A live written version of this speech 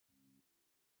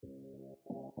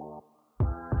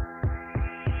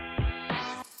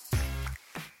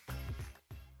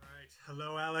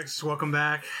Hello, Alex. Welcome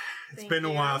back. It's been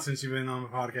a while since you've been on the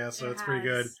podcast, so it's pretty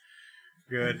good.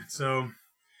 Good. So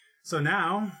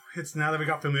now that we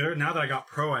got familiar, now that I got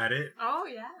pro at it. Oh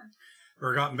yeah.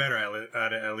 Or gotten better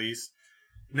at it at least.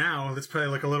 Now let's play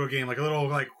like a little game, like a little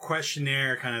like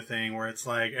questionnaire kind of thing, where it's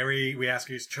like we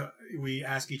ask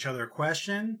each other a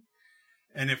question,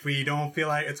 and if we don't feel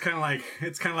like it's kind of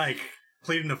like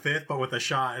pleading the fifth, but with a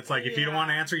shot. It's like if you don't want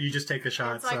to answer, you just take a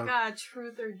shot. It's like a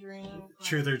truth or drink.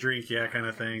 Truth or drink, yeah, kind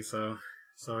of thing. So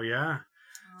yeah.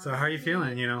 So how are you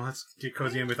feeling? Let's get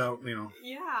cozy in without.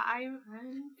 Yeah, I'm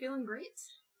feeling great.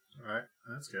 All right,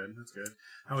 that's good. That's good.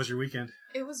 How was your weekend?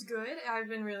 It was good. I've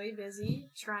been really busy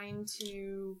trying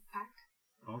to pack.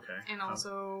 Okay. And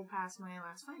also pass my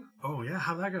last final. Oh yeah,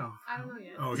 how'd that go? I don't know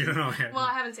yet. Oh, you don't know yet. Well,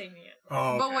 I haven't taken it yet.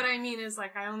 Oh. Okay. But what I mean is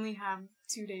like I only have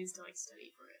 2 days to like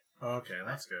study for it. Okay,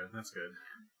 that's good. That's good.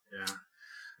 Yeah.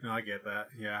 No, I get that.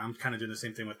 Yeah, I'm kind of doing the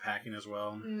same thing with packing as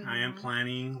well. Mm-hmm. I am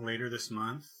planning later this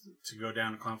month to go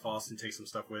down to Clown Falls and take some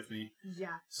stuff with me.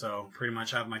 Yeah. So pretty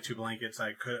much I have my 2 blankets.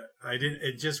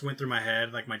 It just went through my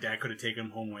head. Like my dad could have taken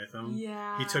them home with him.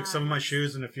 Yeah. He took some of my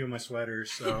shoes and a few of my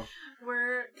sweaters. So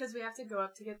because we have to go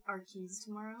up to get our keys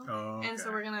tomorrow. Oh. Okay. And so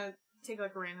we're gonna take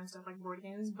like random stuff like board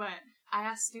games. But I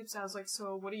asked Stoops, I was like,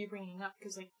 so what are you bringing up?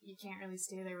 Because like you can't really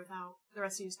stay there without the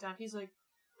rest of your stuff. He's like,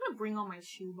 I'm gonna bring all my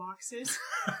shoe boxes.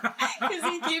 Because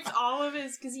he keeps all of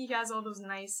his, because he has all those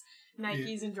nice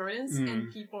Nikes and Jordans,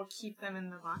 and people keep them in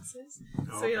the boxes.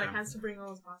 Okay. So he like has to bring all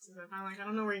those boxes up. I'm like, I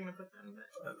don't know where you're gonna put them, but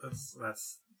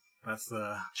that's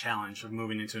the challenge of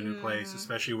moving into a new place,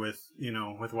 especially with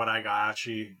with what I got.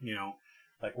 Actually,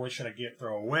 like what should I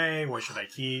throw away? What should I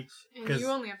keep? And you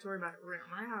only have to worry about a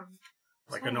room. I have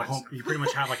like a home. You pretty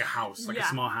much have like a house, like a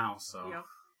small house. So, yep.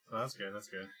 So that's good. That's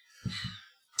good.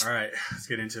 All right, let's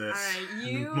get into this. All right,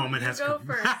 you has go come.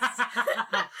 first. Of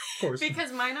course.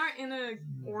 Because mine aren't in a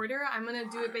order. I'm going to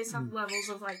do it based off levels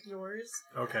of, like, yours.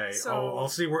 Okay, so I'll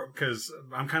see because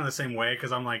I'm kind of the same way,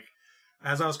 because I'm like,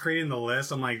 as I was creating the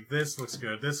list, I'm like, this looks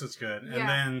good, this looks good. Yeah. And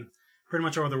then pretty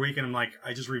much over the weekend, I'm like,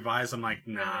 I just revised, I'm like,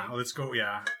 nah, really? Let's go,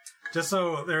 yeah. Just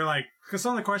so they're like, because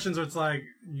some of the questions, it's like,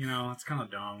 it's kind of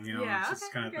dumb, yeah, it's this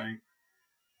kind of thing.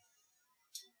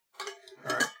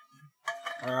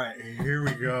 All right, here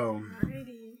we go.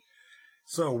 Alrighty.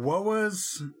 So,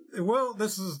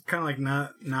 this is kind of like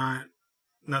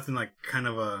nothing like kind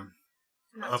of a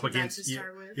not up against. To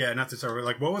start with. Yeah, not to start with.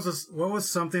 Like, what was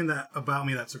something that about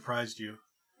me that surprised you?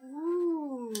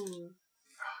 Ooh,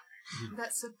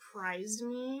 that surprised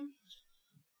me.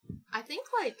 I think,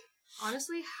 like,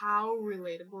 honestly, how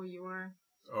relatable you are.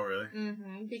 Oh, really?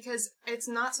 Mm-hmm. Because it's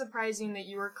not surprising that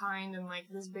you were kind and, like,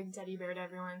 this big teddy bear to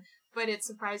everyone, but it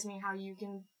surprised me how you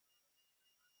can,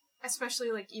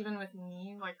 especially, like, even with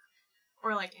me, like,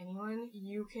 or, like, anyone,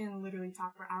 you can literally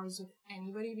talk for hours with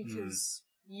anybody because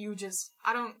you just,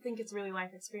 I don't think it's really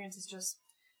life experience, it's just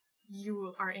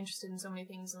you are interested in so many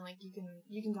things and, like, you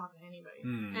can talk to anybody.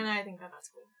 And I think that's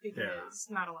cool because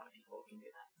not a lot of people can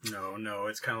do that. No,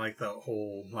 it's kind of like the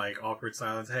whole, like, awkward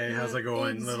silence. Hey, how's it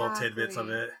going? Exactly. Little tidbits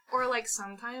of it. Or, like,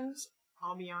 sometimes,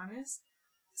 I'll be honest,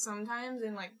 and,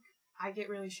 like, I get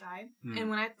really shy.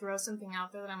 And when I throw something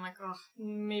out there that I'm like, oh,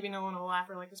 maybe no one will laugh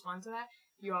or, like, respond to that,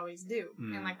 you always do.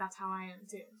 And, like, that's how I am,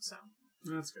 too, so.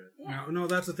 That's good. Yeah. No,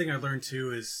 that's the thing I learned, too,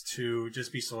 is to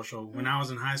just be social. When I was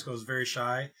in high school, I was very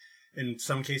shy. In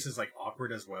some cases, like,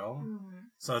 awkward as well.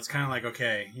 So it's kind of like,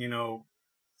 okay,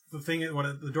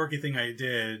 the dorky thing I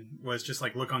did was just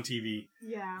like look on TV,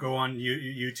 go on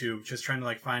YouTube, just trying to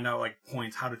like find out like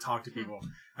points how to talk to people.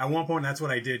 At one point, that's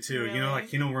what I did too. Really?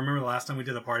 Remember the last time we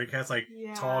did the party cast, like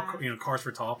tall, cars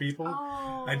for tall people.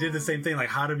 Oh. I did the same thing, like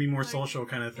how to be more social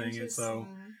kind of thing. And so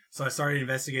I started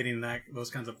investigating those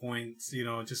kinds of points.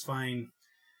 Just find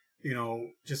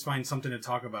something to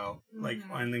talk about, like,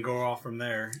 and then go off from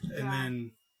there, and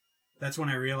then. That's when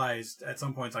I realized at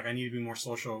some points, like, I need to be more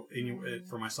social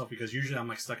for myself because usually I'm,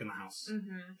 like, stuck in the house.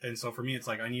 And so for me, it's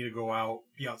like I need to go out,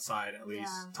 be outside at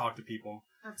least, talk to people.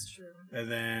 That's true.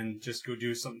 And then just go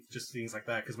do just things like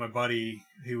that. Because my buddy,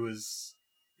 he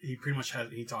pretty much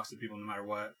he talks to people no matter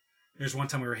what. There's one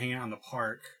time we were hanging out in the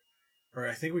park, or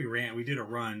I think we did a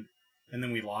run, and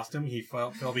then we lost him. He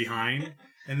fell behind.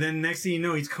 And then next thing you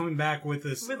know, he's coming back with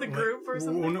this... With a group or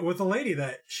something? With a lady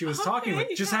that she was talking with.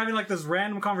 Just having like this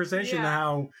random conversation to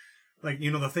how, like,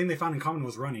 the thing they found in common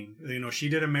was running. She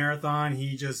did a marathon.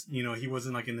 He just, he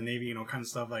wasn't like in the Navy, kind of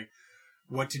stuff like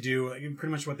what to do. Like,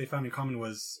 pretty much what they found in common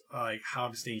was like how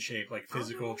to stay in shape, like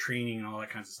physical training and all that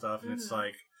kinds of stuff. And it's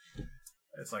like,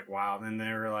 it's like, wow. And then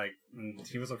they were like, and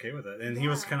he was okay with it. And he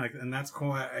was kind of like, and that's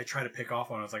cool. I try to pick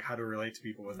off on it. It's like how to relate to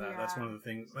people with that. That's one of the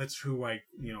things. That's who I,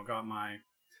 got my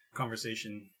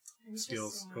conversation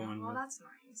skills going Well, with. that's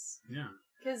nice. Yeah.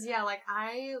 Because, like,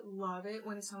 I love it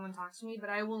when someone talks to me, but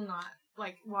I will not,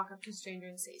 like, walk up to a stranger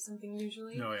and say something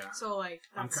usually. No, yeah. So, like,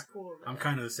 that's cool. I'm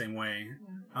kind of the same way.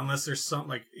 Mm-hmm. Unless there's some,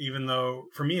 like, even though,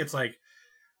 for me, it's like,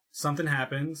 something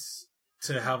happens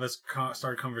to have us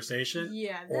start a conversation.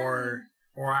 Yeah. Or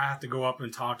I have to go up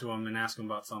and talk to them and ask them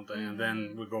about something, and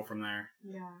then we go from there.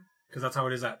 Yeah. Because that's how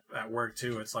it is at work,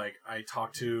 too. It's like, I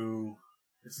talk to...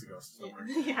 It's the ghost. Don't worry.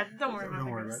 Yeah, don't worry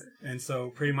about it. And so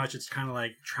pretty much it's kind of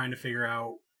like trying to figure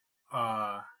out,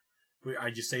 I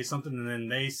just say something and then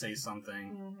they say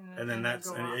something. And then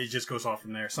it just goes off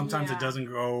from there. Sometimes it doesn't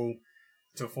go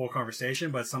to a full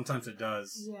conversation, but sometimes it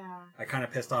does. Yeah. I kind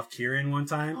of pissed off Kieran one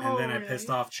time, and then I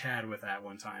pissed off Chad with that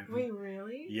one time. Wait,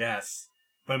 really? Yes.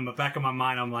 But in the back of my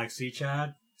mind, I'm like, see,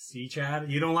 Chad?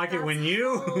 You don't like it when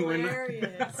you...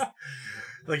 hilarious.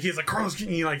 Like, he's like, Carlos,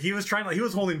 he was trying, he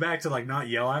was holding back to, not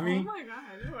yell at me. Oh my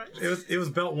god, what? It was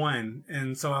belt one,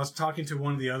 and so I was talking to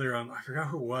one of the other, I forgot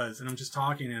who it was, and I'm just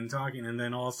talking, and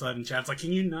then all of a sudden, Chad's like,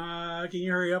 can you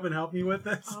hurry up and help me with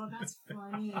this? Oh, that's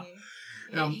funny.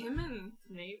 Yeah, him and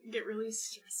Nate get really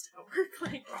stressed at work,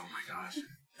 Oh my gosh.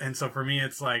 And so for me,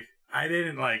 it's like, I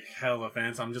didn't, hell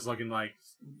offense, I'm just looking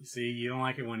see, you don't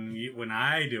like it when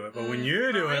I do it, but when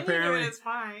you do it, apparently... it's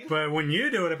fine. But when you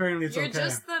do it, apparently it's okay. You're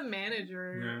just the manager,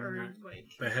 or,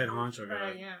 the head honcho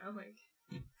guy. Yeah,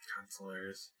 That's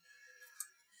hilarious.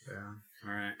 Yeah,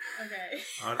 alright. Okay.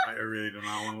 I really do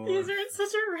not want to... These are in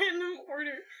such a random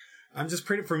order. I'm just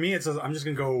for me, I'm just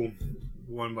gonna go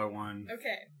one by one.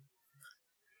 Okay.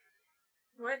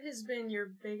 What has been your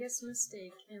biggest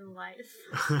mistake in life?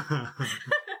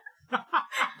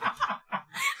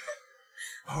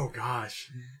 Oh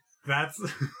gosh, that's.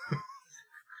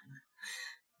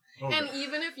 And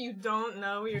even if you don't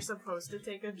know, you're supposed to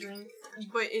take a drink,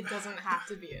 but it doesn't have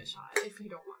to be a shot if you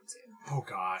don't want to. Oh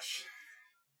gosh,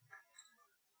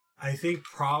 I think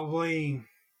probably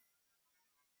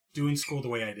doing school the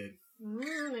way I did.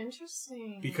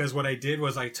 Interesting. Because what I did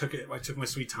was I took my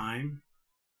sweet time,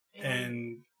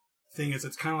 and thing is,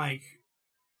 it's kind of like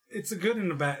it's a good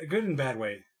and bad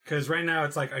way. Because right now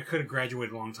it's like I could have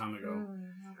graduated a long time ago.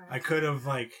 Okay. I could have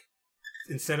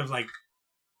instead of I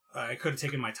could have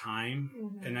taken my time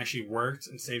and actually worked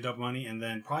and saved up money, and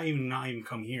then probably not even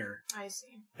come here. I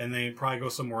see. And then probably go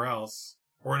somewhere else,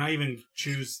 or not even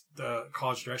choose the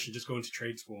college direction, just go into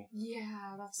trade school.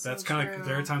 Yeah, that's kind of.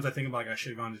 There are times I think about I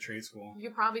should have gone to trade school.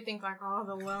 You probably think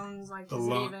the loans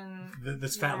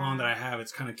this fat loan that I have,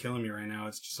 it's kind of killing me right now.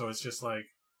 It's just like.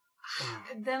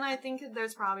 Then I think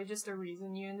there's probably just a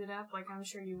reason you ended up. I'm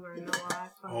sure you learned a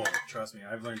lot. Oh, trust me,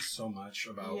 I've learned so much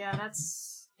about. Yeah,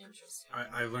 that's interesting.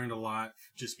 I learned a lot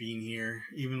just being here.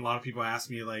 Even a lot of people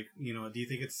ask me, do you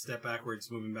think it's a step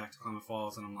backwards moving back to Klamath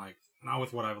Falls? And I'm like, not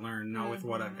with what I've learned, not with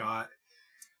what I've got.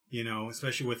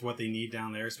 Especially with what they need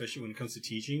down there, especially when it comes to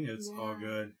teaching, it's all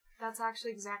good. That's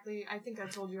actually exactly, I think I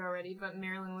told you already, but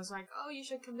Marilyn was like, oh, you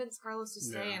should convince Carlos to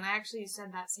stay. Yeah. And I actually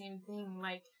said that same thing,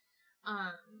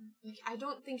 I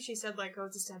don't think she said, go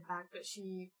to step back, but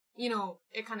she,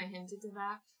 it kind of hinted to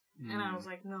that. And I was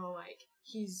like, no,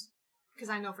 because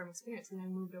I know from experience, because I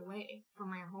moved away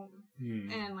from my home.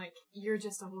 And, you're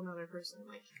just a whole nother person.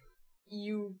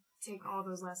 You take all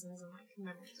those lessons and,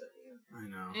 memories with you. I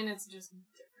know. And it's just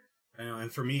different. I know,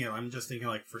 and for me, I'm just thinking,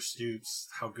 for Stoops,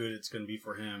 how good it's going to be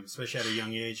for him, especially at a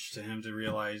young age, to him to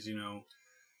realize,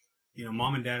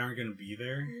 mom and dad aren't going to be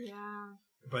there. Yeah.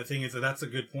 But the thing is that's a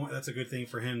good point. That's a good thing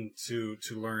for him to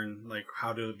learn,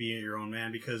 how to be your own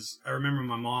man. Because I remember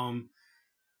my mom,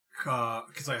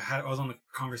 because I was on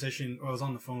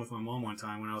the phone with my mom one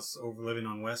time when I was living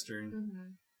on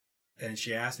Western, and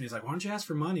she asked me, "It's why don't you ask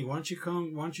for money? Why don't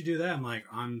you do that?" I'm like,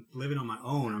 I'm living on my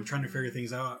own. I'm trying to figure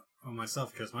things out on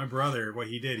myself. Because my brother, what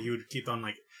he did, he would keep on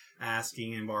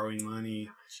asking and borrowing money.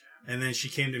 Gotcha. And then she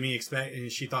came to me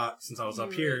and she thought since I was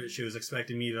up here, she was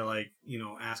expecting me to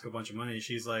ask a bunch of money.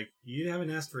 She's like, you haven't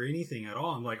asked for anything at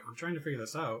all. I'm like, I'm trying to figure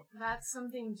this out. That's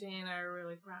something Jay and I are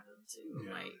really proud of too.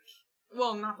 Yeah.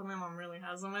 Well, not that my mom really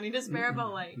has the money to spare,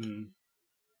 but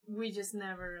we just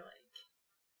never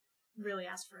really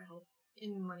asked for help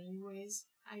in money ways,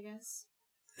 I guess.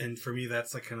 And for me,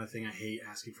 that's the kind of thing I hate,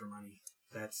 asking for money.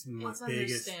 That's my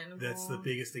biggest. That's the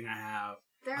biggest thing I have.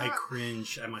 I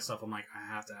cringe at myself. I'm like,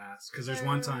 I have to ask. Because there's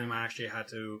one time I actually had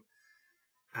to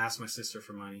ask my sister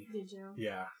for money. Did you?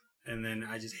 Yeah. And then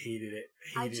I just hated it.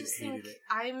 Hated it.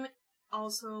 I'm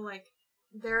also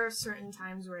there are certain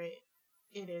times where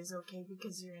it is okay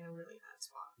because you're in a really bad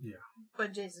spot. Yeah.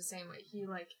 But Jay's the same way. He,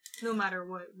 like, no matter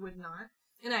what, would not.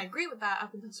 And I agree with that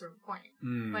up until a certain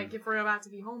point. Like, if we're about to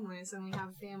be homeless and we have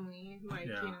a family, like,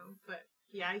 you know, but,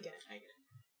 yeah, I get it.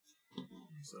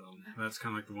 So, that's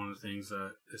kind of like one of the things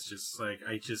that it's just, like,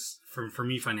 for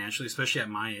me financially, especially at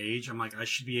my age, I'm like, I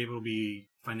should be able to be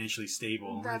financially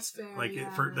stable. That's fair, like,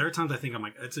 there are times I think I'm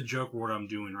like, it's a joke what I'm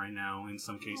doing right now in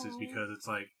some cases, because it's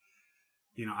like,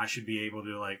 you know, I should be able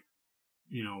to, like,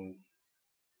 you know,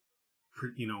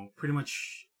 pretty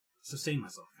much sustain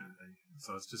myself kind of thing.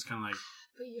 So it's just kind of like...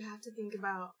 But you have to think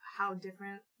about how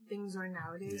different things are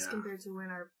nowadays compared to when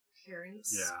our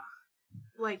parents... Yeah.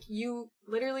 Like,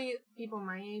 literally, people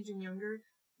my age and younger,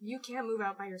 you can't move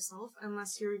out by yourself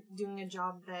unless you're doing a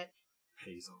job that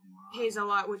pays a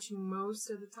lot, which most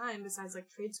of the time, besides, like,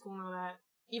 trade school and all that,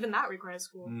 even that requires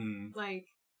school. Like,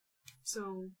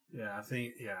 so... Yeah, I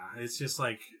think, it's just,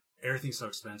 like, everything's so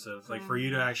expensive. Like, for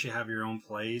you to actually have your own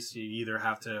place, you either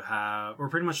have to have, or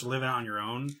pretty much live out on your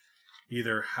own,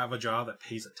 either have a job that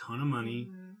pays a ton of money,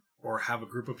 or have a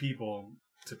group of people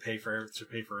to pay for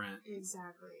rent.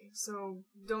 Exactly. So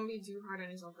don't be too hard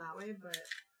on yourself that way, but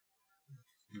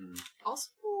also,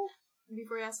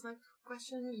 before I ask that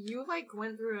question, you, like,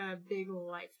 went through a big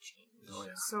life change. Oh,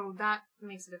 yeah. So that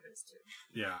makes a difference,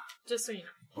 too. Yeah. Just so you know.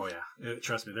 Oh, yeah.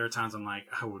 Trust me, there are times I'm like,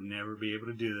 I would never be able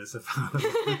to do this if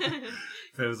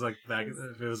it was like back,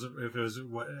 if it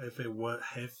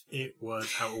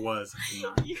was how it was.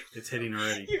 It's hitting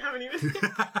already. You haven't even.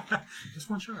 Just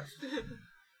one shot.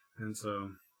 And so,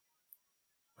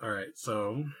 all right,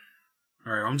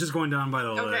 I'm just going down by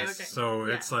the list. Okay. So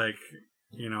it's like,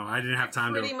 you know, I didn't have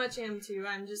time pretty much am too.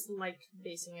 I'm just, like,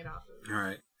 basing it off of. All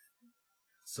right.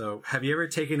 So, have you ever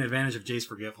taken advantage of Jay's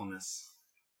forgetfulness?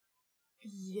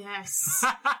 Yes.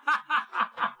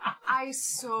 I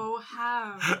so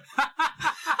have.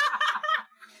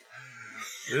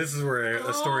 This is where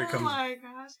a story comes. Oh my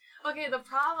gosh. Okay, the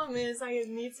problem is I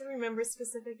need to remember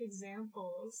specific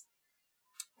examples.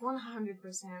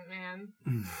 100%, man.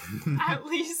 At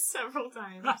least several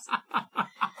times.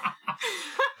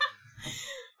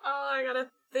 Oh, I gotta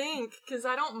think, because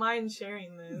I don't mind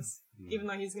sharing this, even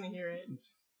though he's gonna hear it.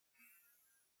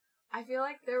 I feel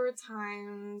like there were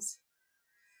times...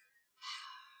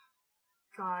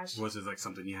 Gosh. Was it like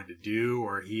something you had to do,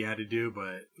 or he had to do,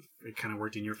 but it kind of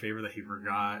worked in your favor that he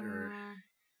forgot, or...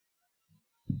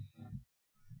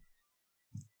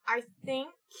 I think...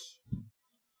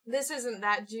 This isn't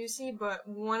that juicy, but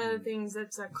one of the things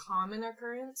that's a common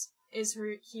occurrence is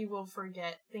he will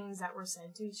forget things that were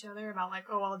said to each other about, like,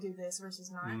 oh, I'll do this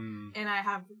versus not. And I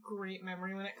have great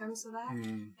memory when it comes to that.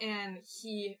 And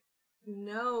he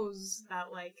knows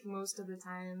that, like, most of the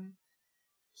time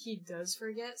he does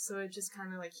forget, so it just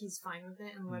kind of, like, he's fine with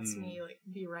it and lets me, like,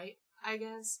 be right, I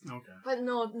guess. Okay. But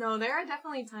no, there are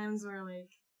definitely times where,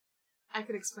 like, I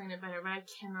could explain it better, but I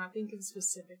cannot think of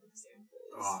specific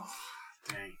examples. Oh,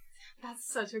 dang.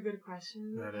 That's such a good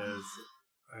question. That is.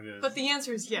 But the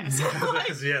answer is yes. Like,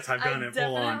 yes, I've done it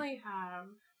full on. I definitely have.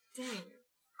 Dang.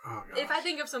 Oh, gosh. If I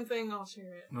think of something, I'll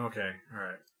share it. Okay,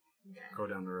 alright. Okay. Go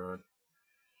down the road.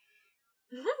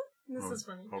 This is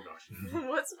funny. Oh, gosh.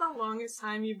 What's the longest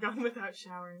time you've gone without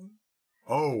showering?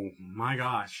 Oh, my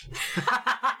gosh.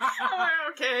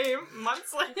 Okay,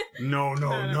 months later. No,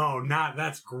 not.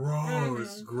 That's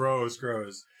gross.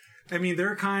 Gross. I mean,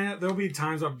 there'll be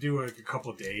times I'll do like a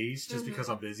couple of days just because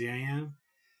how busy I am.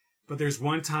 But there's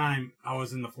one time I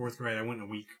was in the 4th grade. I went in a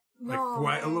week.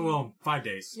 Well, 5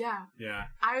 days. Yeah. Yeah.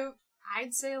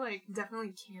 I'd say, like,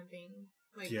 definitely camping.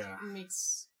 Like,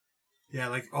 makes... Yeah,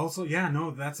 like, also,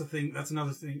 no, that's a thing. That's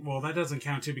another thing. Well, that doesn't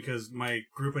count, too, because my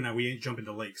group and we jump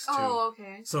into lakes, too. Oh,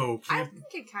 okay. So, I think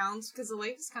it counts, because the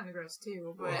lake is kind of gross,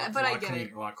 too. But, but I get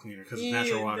it. A lot cleaner, because it's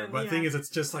natural water. But the thing is, it's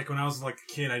just, like, when I was, like,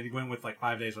 a kid, I went with, like,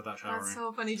 5 days without showering. That's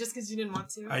so funny, just because you didn't want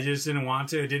to. I just didn't want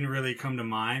to. It didn't really come to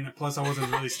mind. Plus, I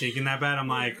wasn't really stinking that bad. I'm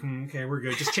like, okay, we're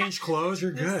good. Just change clothes,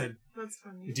 you're good. That's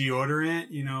funny. Deodorant,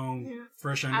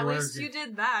 fresh underwear. At least you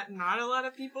did that. Not a lot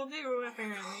of people do,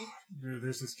 apparently.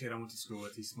 There's this kid I went to school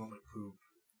with. He smelled like poop.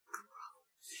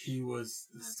 He was...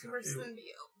 That's worse than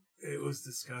BO. It was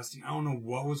disgusting. I don't know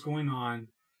what was going on,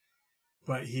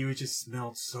 but he would just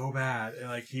smelled so bad.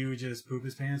 Like, he would just poop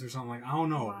his pants or something. Like, I don't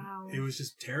know. Wow. It was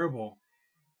just terrible.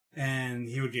 And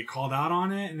he would get called out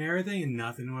on it and everything, and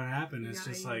nothing would happen. It's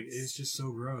just like, it's just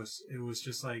so gross. It was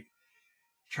just like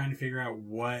trying to figure out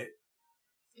what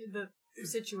the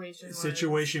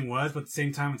situation was, but at the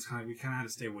same time, it's kind of, we kind of had to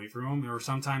stay away from him. Or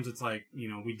sometimes it's like,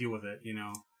 we deal with it,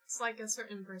 It's like a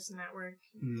certain person at work,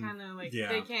 kind of like,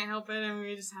 they can't help it, and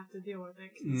we just have to deal with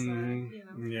it.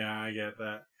 Yeah, I get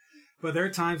that. But there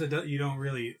are times you don't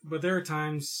really, but there are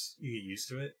times you get used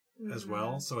to it. as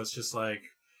well. So it's just like,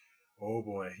 oh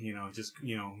boy, just,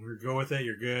 go with it.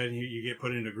 You're good. You get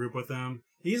put into a group with them.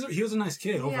 He was a nice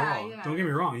kid overall. Yeah. Don't get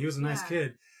me wrong. He was a nice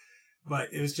kid,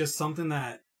 but it was just something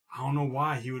that I don't know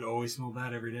why he would always smell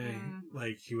bad every day.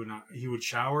 Like he would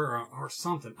shower or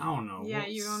something. I don't know. Yeah,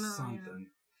 you don't know.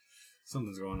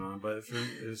 Something's going on, but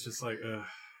it was just like, ugh.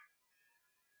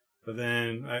 But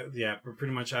then,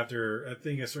 pretty much after, I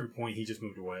think at a certain point, he just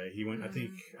moved away. He went, I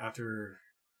think, after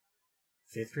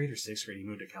 5th grade or 6th grade, he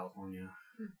moved to California.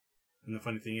 And the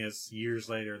funny thing is, years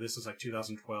later, this was like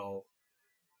 2012,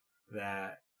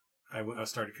 that I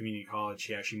started community college.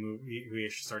 He actually moved, we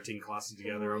actually started taking classes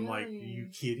together. Really? I'm like, are you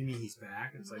kidding me? He's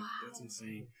back? It's like, that's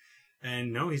insane.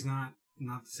 And no, he's not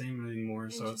the same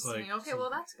anymore. So it's like, okay, well,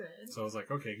 that's good. So I was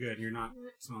like, okay, good. You're not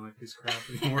smelling like a piece of crap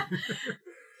anymore.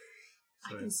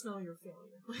 So, I can smell your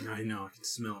failure. I know. I can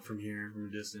smell it from here, from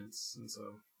a distance. And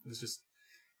so it was just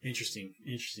interesting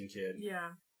kid.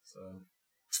 Yeah. So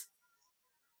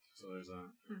there's that.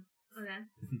 Okay.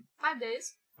 5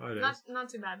 days. 5 days. Not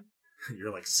too bad.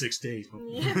 You're like 6 days.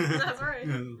 Yeah, that's right.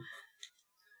 In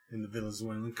the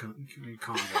Venezuelan Congo,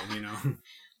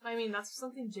 I mean, that's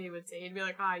something Jay would say. He'd be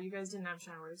like, you guys didn't have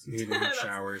showers. You didn't have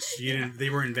showers.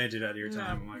 They were invented at your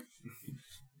time. No. I'm like,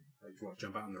 what,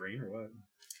 jump out in the rain or what?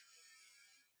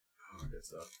 Oh, good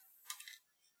stuff.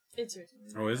 It's your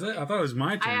turn. Oh, is it? I thought it was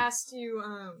my turn. I asked you,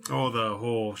 the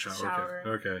whole shower.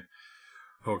 Okay.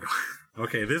 Oh, God.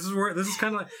 Okay, this is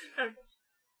kind of like... Okay.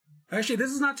 Actually,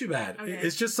 this is not too bad. Okay.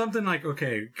 It's just something like,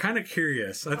 okay, kind of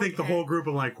curious. I think the whole group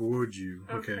are like, would you?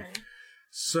 Okay.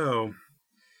 So,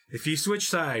 if you switch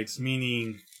sides,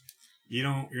 meaning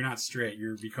you're not straight,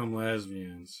 you become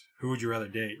lesbians, who would you rather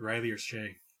date, Riley or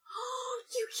Shay?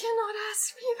 You cannot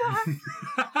ask me that.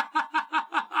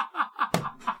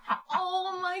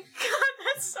 Oh my god,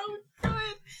 that's so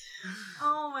good.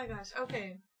 Oh my gosh.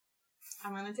 Okay.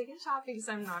 I'm gonna take a shot because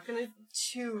I'm not gonna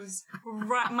choose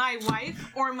my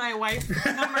wife or my wife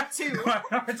number 2.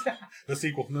 The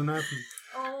sequel. No.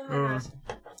 Oh my gosh.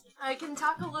 I can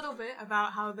talk a little bit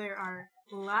about how there are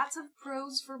lots of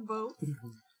pros for both.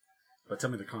 But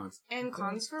tell me the cons. And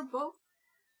cons for both.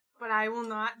 But I will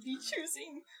not be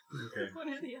choosing one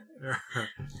or the other.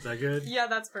 Is that good? Yeah,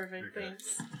 that's perfect. Okay.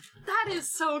 Thanks. That is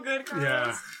so good, Carlos.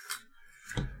 Yeah.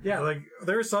 Yeah, like,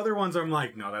 there's other ones I'm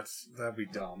like, no, that'd be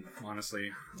dumb,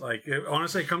 honestly. Like, it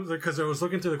comes, because I was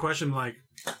looking through the question, like,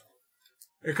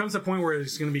 it comes to a point where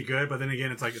it's going to be good, but then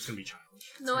again, it's like, it's going to be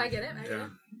childish. No, I get it. I get it.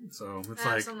 So, it's I like...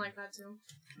 have something like that, too.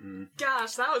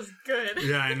 Gosh, that was good.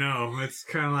 Yeah, I know. It's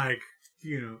kind of like,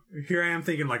 here I am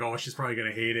thinking, like, oh, she's probably going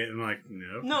to hate it, and I'm like,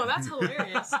 nope. No, that's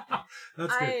hilarious. That's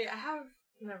good. I have...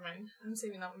 Never mind. I'm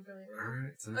saving that one for later.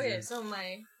 Alright. Okay, so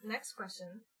my next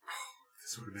question...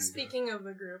 Speaking of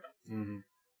the group, do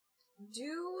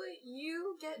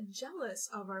you get jealous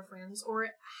of our friends, or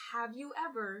have you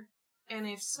ever? And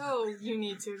if so, you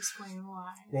need to explain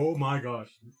why. Oh my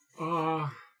gosh. I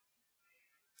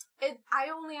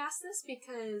only ask this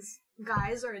because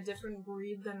guys are a different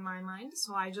breed than my mind,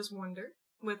 so I just wonder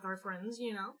with our friends,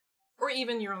 or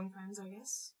even your own friends, I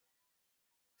guess.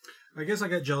 I guess I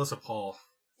got jealous of Paul.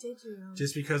 Did you?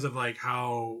 Just because of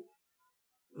how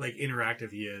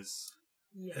interactive he is.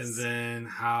 Yes. And then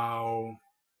how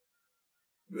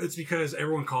it's because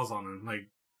everyone calls on him, like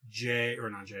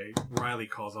Riley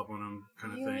calls up on him,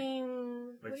 kind of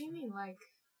thing. What do you mean, like?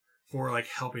 For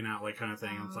helping out, kind of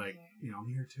thing. It's like, I'm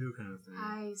here too, kind of thing.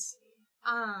 I see.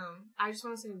 I just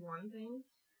want to say one thing.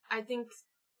 I think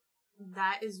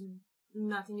that is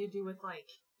nothing to do with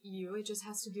you. It just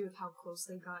has to do with how close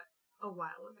they got a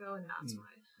while ago, and that's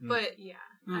why. But yeah,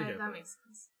 that makes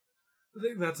sense. I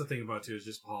think that's the thing about it, too, is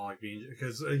just Paul, being,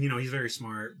 because, he's very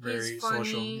smart, very he's funny,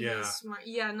 social. Yeah. He's smart.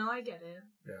 Yeah, no, I get it.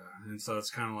 Yeah, and so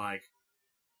it's kind of like,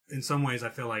 in some ways, I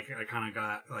feel like I kind of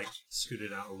got,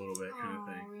 scooted out a little bit, kind of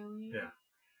thing. Really? Yeah.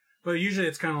 But usually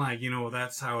it's kind of like,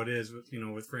 that's how it is with,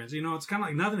 with friends. It's kind of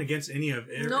like nothing against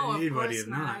anybody. No, of course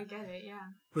not. I get it,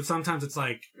 yeah. But sometimes it's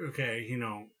like, okay,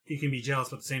 you can be jealous,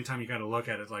 but at the same time you got to look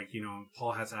at it like,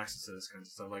 Paul has access to this kind of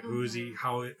stuff. Like, who is he?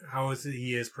 How is it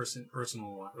he is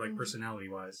personality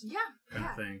wise? Yeah. Kind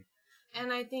of thing.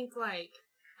 And I think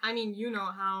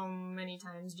how many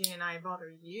times Jay and I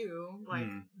bother you,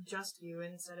 just you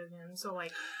instead of him. So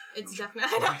it's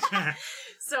definitely.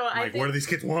 So I think what do these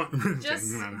kids want?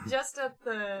 just at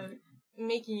the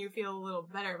making you feel a little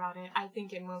better about it. I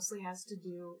think it mostly has to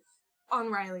do on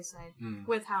Riley's side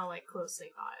with how close they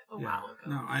got a while ago.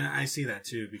 No, I see that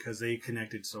too because they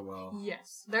connected so well.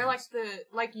 Yes, they're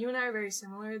you and I are very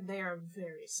similar. They are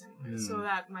very similar, so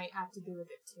that might have to do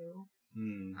with it too.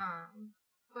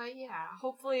 But yeah,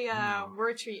 hopefully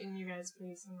we're treating you guys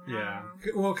pretty similar. Yeah.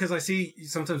 Well, because I see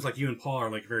sometimes like you and Paul are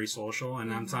like very social,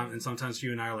 and and sometimes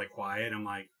you and I are like quiet. I'm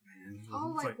like, man.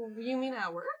 Oh, like you mean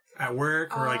at work? At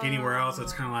work or like anywhere else,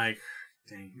 it's kind of like,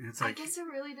 dang. It's like, I guess it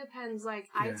really depends. Like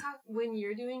I talk when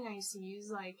you're doing ICs.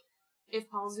 Like if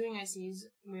Paul's doing ICs,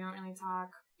 we don't really talk.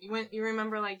 You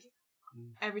remember like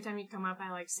every time you come up,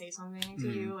 I like say something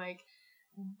to you like.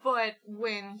 But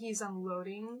when he's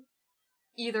unloading,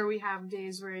 either we have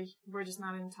days where we're just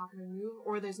not in a talkative mood,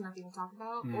 or there's nothing to talk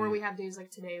about, or we have days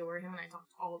like today where him and I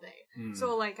talked all day.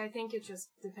 So, like, I think it just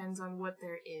depends on what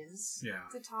there is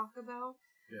to talk about.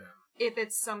 Yeah. If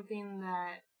it's something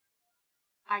that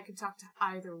I could talk to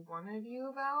either one of you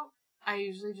about, I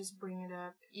usually just bring it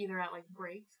up either at, like,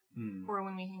 break, or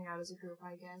when we hang out as a group,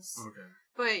 I guess. Okay.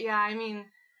 But, yeah, I mean,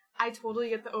 I totally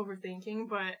get the overthinking,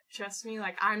 but trust me,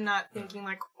 like, I'm not thinking,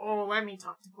 like, oh, let me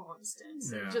talk to Paul instead.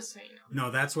 So, just so you know.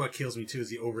 No, that's what kills me, too, is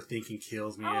the overthinking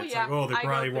kills me. Oh, it's yeah. like, oh, they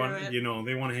probably want, it. you know,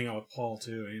 they want to hang out with Paul,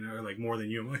 too, you know, like, more than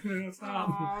you. I'm like, no, it's not.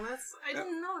 Oh, I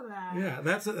didn't know that. Yeah,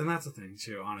 that's the thing,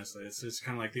 too, honestly. It's just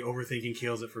kind of like the overthinking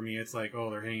kills it for me. It's like,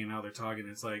 oh, they're hanging out, they're talking.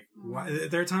 It's like, why?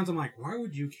 There are times I'm like, why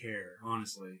would you care,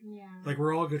 honestly? Yeah. Like,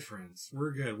 we're all good friends.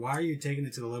 We're good. Why are you taking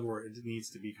it to the level where it needs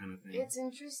to be kind of thing? It's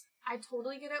interesting. I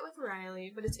totally get it with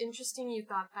Riley, but it's interesting you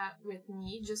thought that with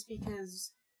me just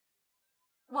because,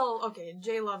 well, okay,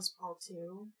 Jay loves Paul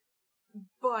too,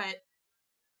 but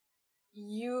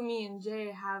you, me, and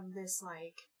Jay have this,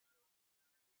 like,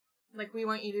 we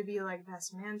want you to be, like,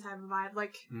 best man type of vibe,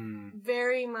 like,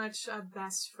 very much a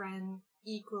best friend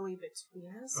equally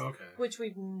between us. Okay. Which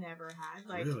we've never had,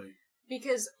 like. Really?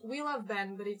 Because we love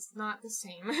Ben, but it's not the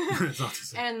same. It's not the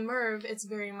same. And Merv, it's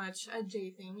very much a Jay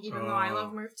thing, even though I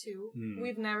love Merv too.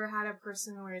 We've never had a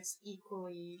person where it's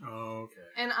equally... Oh, okay.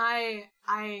 And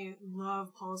I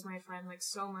love Paul as my friend, like,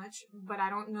 so much, but I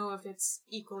don't know if it's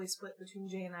equally split between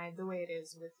Jay and I the way it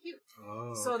is with you.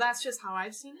 Oh. So that's just how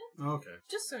I've seen it. Okay.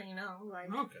 Just so you know, like...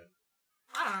 Okay.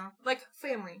 I don't know. Like,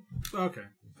 family. Okay.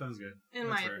 Sounds good. In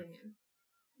my opinion.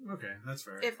 Okay, that's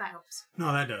fair. If that helps.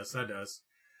 No, that does. That does.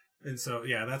 And so,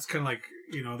 yeah, that's kind of like,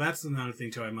 you know, that's another thing,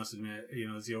 too, I must admit, you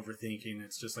know, is the overthinking.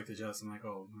 It's just like the jealous. I'm like,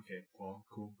 oh, okay, well,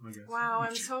 cool, I guess. Wow,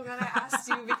 I'm so glad I asked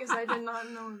you because I did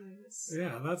not know this.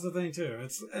 Yeah, that's the thing, too.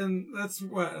 And that's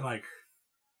what, like,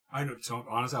 I know,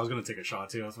 honestly, I was going to take a shot,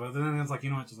 too. But then it's like, you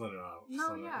know what, just let it out.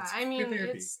 No, yeah, I mean,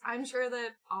 I'm sure that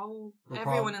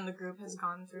everyone in the group has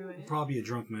gone through it. Probably a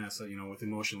drunk mess, you know, with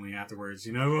emotionally afterwards,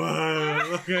 you know,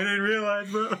 like, I didn't realize,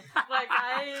 bro. Like,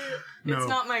 it's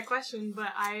not my question, but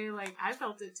I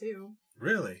felt it, too.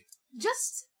 Really?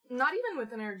 Just, not even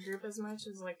within our group as much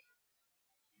as, like,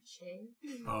 Shay.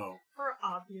 Oh. For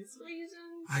obvious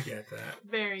reasons. I get that.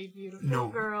 Very beautiful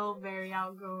girl, very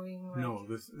outgoing. Like... No,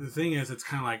 the thing is, it's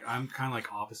kind of like, I'm kind of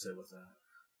like opposite with that.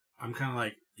 I'm kind of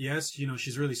like, yes, you know,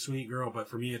 she's a really sweet girl, but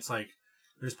for me, it's like,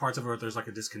 there's parts of her where there's like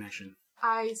a disconnection.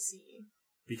 I see.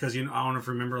 Because, you know, I don't know if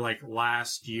you remember, like,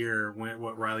 last year,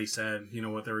 what Riley said, you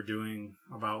know, what they were doing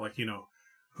about, like, you know,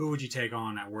 who would you take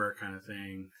on at work kind of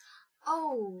thing.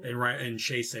 Oh. And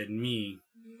Shay said me.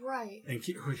 Right. And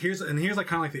here's like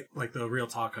kind of like the real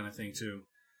talk kind of thing too,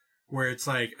 where it's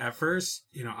like at first,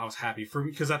 you know, I was happy for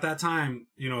me because at that time,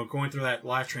 you know, going through that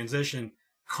life transition,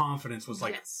 confidence was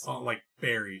like like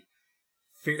buried.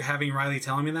 Having Riley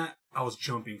telling me that, I was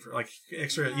jumping for like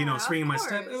extra, you know, swinging my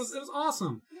step. It was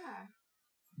awesome.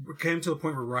 Yeah. It came to the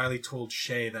point where Riley told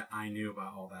Shay that I knew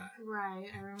about all that. Right,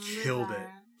 I remember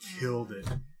Killed it.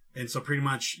 And so pretty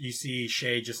much you see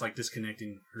Shay just like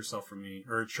disconnecting herself from me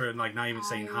or like not even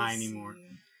saying hi anymore.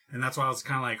 And that's why I was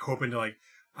kind of like hoping to like,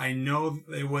 I know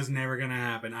it was never going to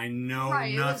happen. I know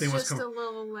nothing was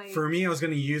coming. Like... For me, I was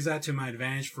going to use that to my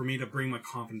advantage for me to bring my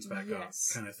confidence back up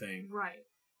kind of thing. Right.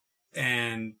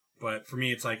 But for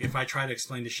me, it's like, if I try to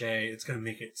explain to Shay, it's going to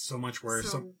make it so much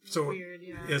worse. So weird,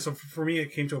 yeah. So for me,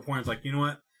 it came to a point, it's like, you know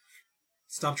what?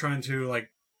 Stop trying to like,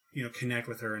 you know, connect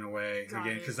with her in a way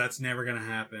again, because that's never going to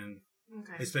happen.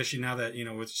 Okay. Especially now that, you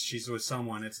know, she's with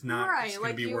someone, it's not it's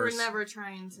going to be worse. You were never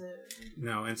trying to...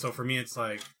 No, and so for me, it's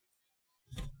like,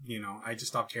 you know, I just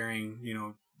stopped caring, you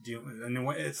know, and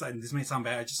it's like, this may sound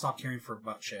bad, I just stopped caring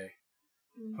about Shay,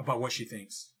 about what she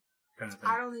thinks, kind of thing.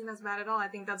 I don't think that's bad at all. I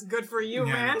think that's good for you,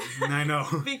 man. I know.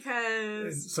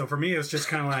 Because... So for me, it was just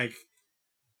kind of like,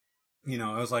 you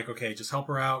know, I was like, okay, just help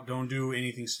her out. Don't do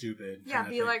anything stupid. Yeah,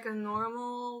 be like a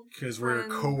normal because we're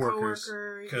coworkers.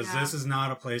 Because this is not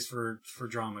a place for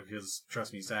drama. Because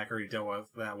trust me, Zach already dealt with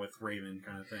that with Raven,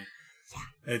 kind of thing.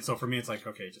 Yeah. And so for me, it's like,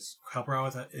 okay, just help her out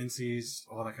with that NCs,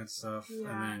 all that kind of stuff.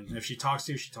 Yeah. And then if she talks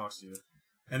to you, she talks to you.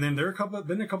 And then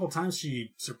been a couple times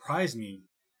she surprised me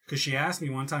because she asked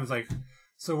me one time, like,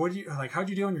 so what do you, like, how'd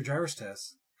you do on your driver's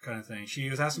test? Kind of thing. She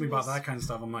was asking me about that kind of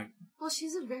stuff. I'm like, well,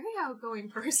 she's a very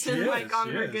outgoing person, on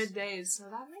her good days, so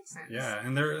that makes sense. Yeah,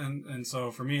 and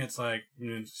so for me, it's like,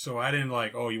 so I didn't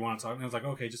like, oh, you want to talk? And I was like,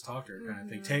 okay, just talk to her, kind of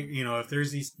thing. Take, if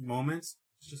there's these moments,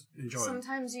 just enjoy.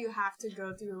 Sometimes you have to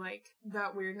go through like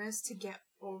that weirdness to get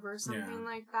over something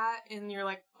like that, and you're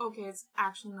like, okay, it's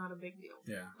actually not a big deal.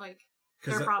 Yeah, like.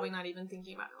 They're probably not even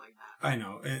thinking about it like that. I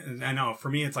know. And I know. For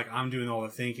me, it's like I'm doing all the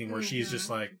thinking where she's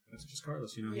just like, it's just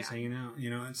Carlos, he's hanging out,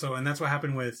 And that's what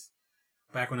happened with,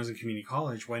 back when I was in community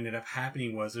college, what ended up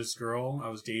happening was this girl I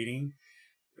was dating,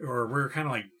 or we were kind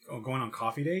of like going on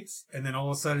coffee dates. And then all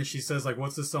of a sudden she says like,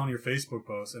 what's this on your Facebook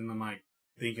post? And I'm like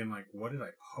thinking like, what did I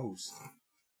post?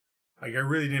 Like I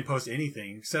really didn't post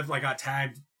anything except I got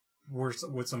tagged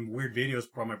with some weird videos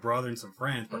from my brother and some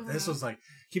friends. But this was like,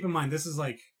 keep in mind, this is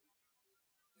like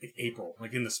April,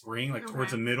 like in the spring, like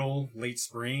towards the late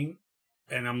spring,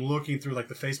 and I'm looking through like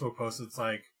the Facebook posts. It's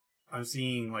like I'm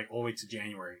seeing like all the way to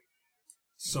January.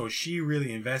 So she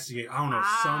really investigated. I don't know,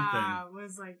 something.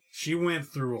 Was like she went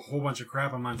through a whole bunch of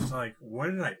crap. I'm just like,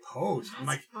 what did I post? I'm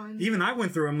like, fun. Even I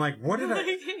went through. I'm like, what did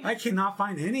I cannot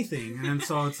find anything. And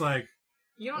so it's like,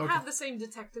 you don't have the same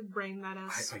detective brain that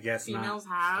us I guess females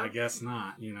not. have. I guess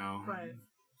not. But I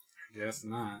guess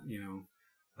not.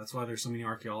 That's why there's so many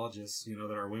archaeologists, that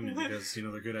are women, because,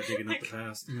 they're good at digging up the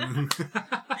past.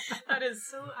 That is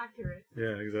so accurate.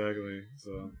 Yeah, exactly.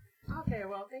 So. Okay,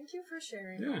 well, thank you for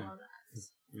sharing all that.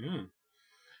 Yeah.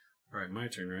 All right, my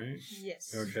turn, right?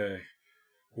 Yes. Okay.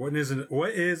 What is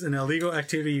an illegal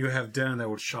activity you have done that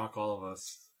would shock all of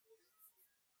us?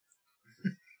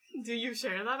 Do you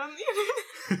share that on the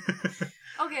internet?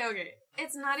 Okay.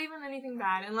 It's not even anything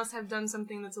bad, unless I've done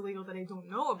something that's illegal that I don't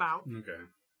know about. Okay.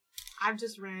 I've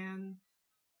just ran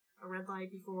a red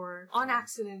light before on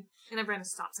accident, and I've ran a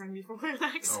stop sign before on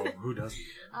accident. Oh, who doesn't?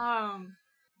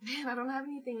 Man, I don't have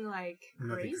anything like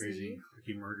Nothing crazy. Like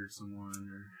you murdered someone,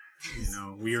 or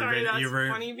we were. Sorry, that's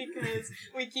funny because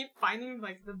we keep finding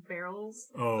like the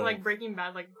barrels, like Breaking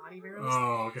Bad, like body barrels.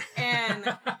 Oh, okay.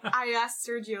 And I asked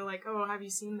Sergio, like, "Oh, have you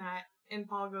seen that?" And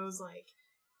Paul goes, like.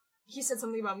 He said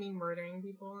something about me murdering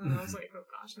people, and I was like, oh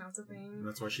gosh, now it's a thing.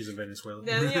 That's why she's in Venezuela.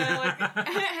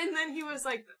 And then he was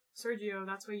like, Sergio,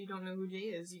 that's why you don't know who Jay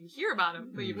is. You hear about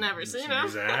him, but you've never seen him.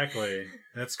 Exactly.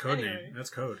 That's code name. That's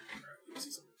code.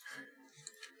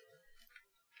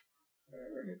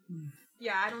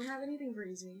 Yeah, I don't have anything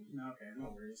crazy. Okay,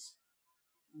 no worries.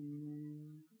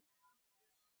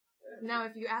 Now,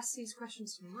 if you ask these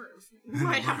questions to Murph, you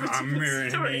might have a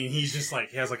different story. I mean, he's just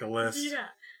like, he has like a list. Yeah.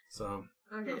 So.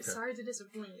 Okay, sorry to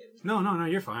disappoint you. No,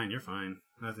 you're fine. You're fine.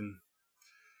 Nothing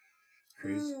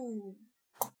crazy. Ooh.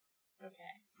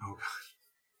 Okay. Oh, gosh.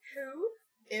 Who,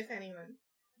 if anyone,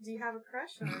 do you have a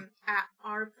crush on at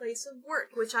our place of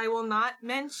work? Which I will not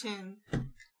mention,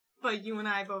 but you and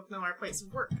I both know our place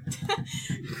of work.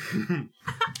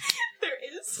 There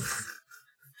is.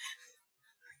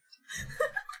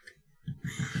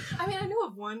 I mean, I know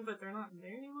of one, but they're not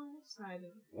there anymore, so I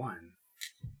didn't. One?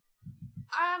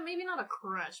 Maybe not a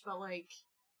crush, but like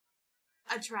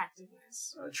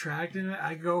attractiveness. Attractiveness?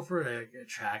 I go for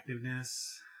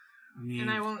attractiveness. I mean, and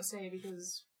I won't say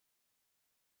because.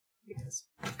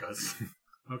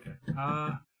 Okay.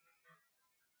 Oh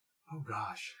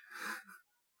gosh.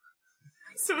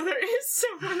 So there is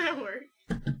someone at work.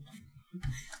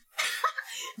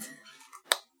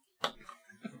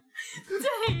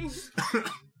 Dang.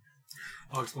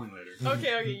 I'll explain later.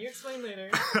 Okay, you explain later.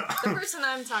 The person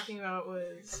I'm talking about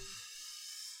was...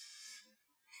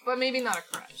 But maybe not a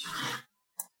crush.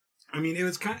 I mean,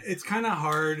 it's kind of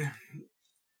hard...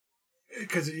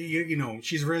 Because,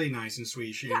 she's really nice and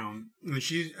sweet. She,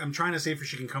 I'm trying to see if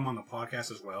she can come on the podcast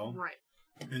as well. Right.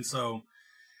 And so...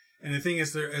 And the thing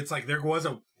is, it's like there was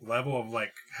a level of,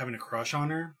 like, having a crush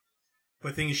on her. But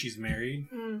the thing is, she's married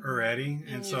already,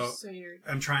 and so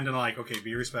I'm trying to like, okay,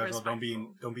 be respectful. Don't be a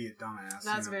dumbass.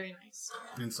 That's very nice.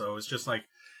 And so it's just like,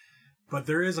 but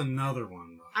there is another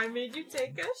one. Though. I made you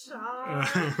take a shot.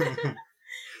 Okay.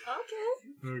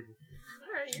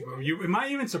 All right. It might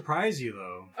even surprise you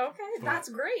though. Okay, that's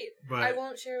great. But I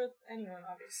won't share with anyone,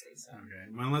 obviously. So.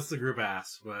 Okay, unless the group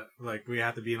asks, but like we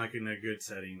have to be like in a good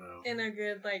setting though. In a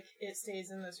good it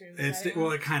stays in this room.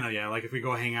 It kind of Like if we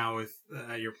go hang out with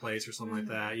at your place or something like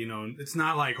that, it's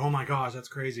not like oh my gosh that's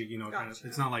crazy, gotcha. Kind of.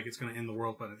 It's not like it's gonna end the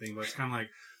world kind of thing, but it's kind of like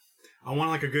I want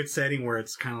like a good setting where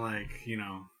it's kind of like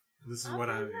this is what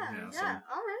I So.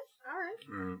 All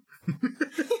right.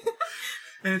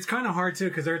 And it's kind of hard too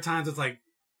because there are times it's like.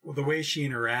 Well, the way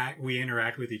we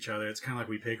interact with each other, it's kind of like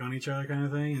we pick on each other kind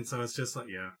of thing. And so it's just like,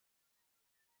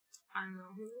 I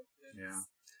know who it is. Yeah.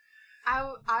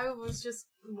 I was just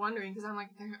wondering, because I'm like,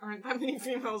 there aren't that many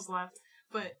females left,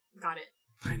 but got it.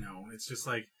 I know. It's just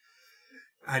like,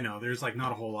 I know, there's like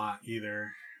not a whole lot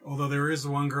either. Although there is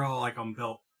one girl like on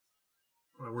belt,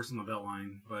 well, works on the belt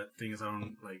line, but thing is I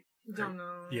don't like... Don't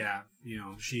know. Yeah, you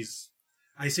know,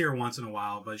 I see her once in a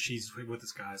while, but she's with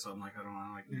this guy, so I'm like, I don't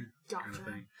know, like, Gotcha. kind of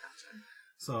thing.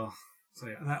 Gotcha. So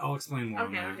yeah, I'll explain more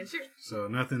on that. Okay, sure. So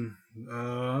nothing,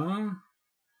 oh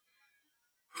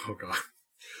god.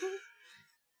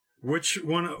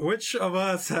 Which of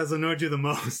us has annoyed you the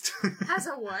most? Has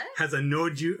a what? Has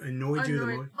annoyed you the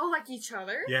most? Oh, like each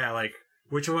other? Yeah, like,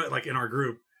 which one, like in our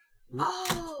group.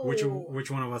 Oh! Which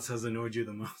one of us has annoyed you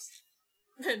the most?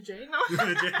 Jay? No.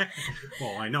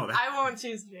 Well, I know that. I won't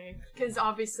choose Jay. Because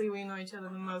obviously we know each other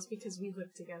the most because we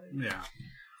live together. Yeah.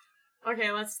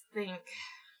 Okay, let's think.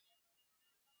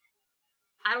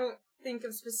 I don't think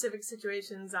of specific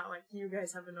situations that, like, you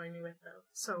guys have annoyed me with, though.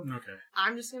 So, okay.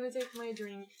 I'm just gonna take my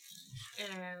drink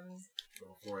and...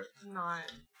 Go for it.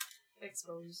 Not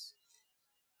expose.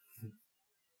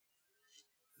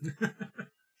 It's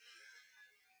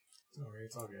alright,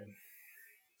 it's all good.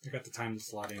 I got the time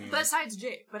slot anyway. Besides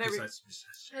Jay, but Besides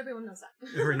everyone knows that.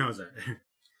 Everyone knows that.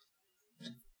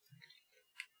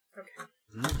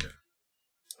 Okay.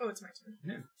 Oh, it's my turn.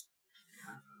 Yeah.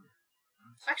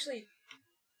 Actually,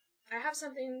 I have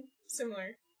something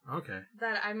similar. Okay.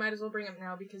 That I might as well bring up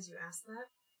now because you asked that.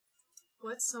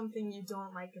 What's something you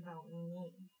don't like about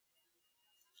me?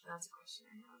 That's a question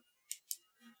I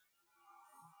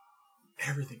have.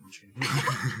 Everything will change.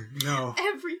 No.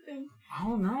 Everything.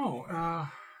 Oh, no.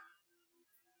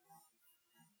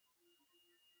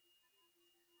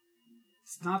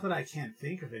 It's not that I can't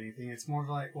think of anything. It's more of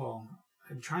like, well,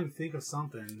 I'm trying to think of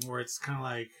something where it's kind of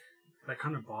like, that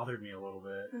kind of bothered me a little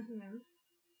bit. Mm-hmm.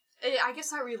 I guess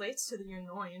that relates to the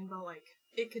annoying, but, like,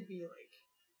 it could be, like...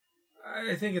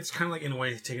 I think it's kind of like, in a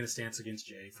way, taking a stance against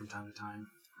Jay from time to time.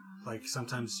 Like,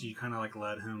 sometimes you kind of, like,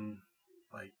 let him,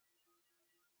 like,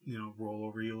 you know, roll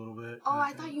over you a little bit. Oh,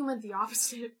 I thought you meant the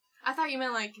opposite. I thought you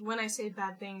meant, like, when I say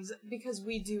bad things, because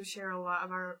we do share a lot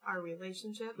of our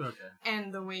relationship. Okay.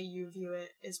 And the way you view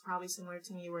it is probably similar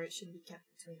to me, where it should be kept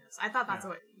between us. I thought that's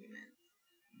what you meant.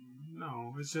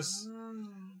 No, it's just,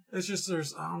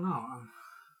 there's, I don't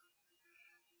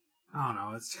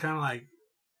know, it's kind of like,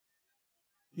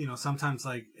 you know, sometimes,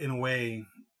 like, in a way,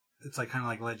 it's like kind of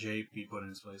like let Jay be put in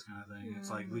his place kind of thing. Mm-hmm. It's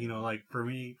like, you know, like for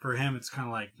him, it's kind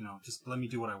of like, you know, just let me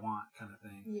do what I want kind of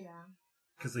thing. Yeah.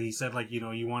 Because he said, like, you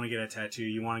know, you want to get a tattoo,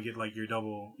 you want to get, like, your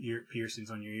double ear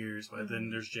piercings on your ears, but then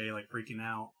there's Jay, like, freaking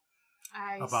out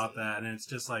about that, and it's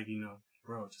just like, you know,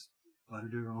 bro, just let her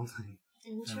do her own thing.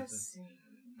 Interesting.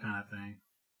 Kind of thing.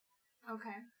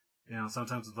 Okay. You know,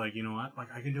 sometimes it's like, you know what, like,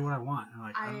 I can do what I want. And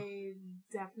like, I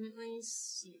definitely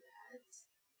see that.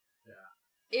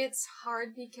 Yeah. It's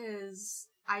hard because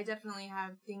I definitely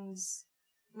have things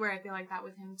where I feel like that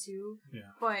with him too. Yeah.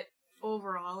 But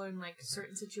overall, in like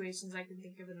certain situations I can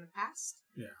think of in the past,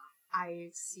 I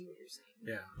see what you're saying.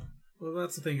 Yeah. Well,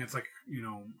 that's the thing. It's like, you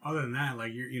know, other than that,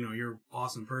 like, you're an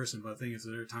awesome person. But the thing is,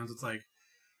 there are times it's like,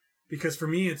 because for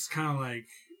me, it's kind of like,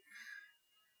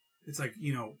 it's like,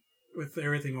 you know, with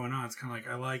everything going on, it's kind of like,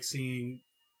 I like seeing,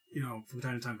 you know, from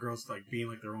time to time, girls like being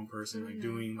like their own person, like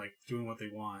doing what they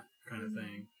want kind of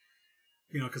thing.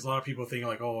 You know, because a lot of people think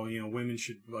like, oh, you know, women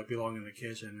should like belong in the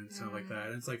kitchen and stuff like that.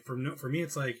 And it's like, for me,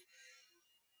 it's like,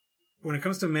 when it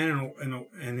comes to man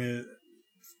and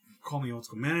call me old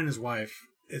school, man and his wife,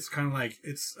 it's kind of like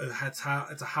it's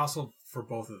a household for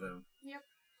both of them. Yep.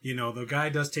 You know, the guy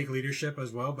does take leadership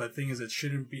as well, but the thing is, it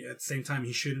shouldn't be at the same time.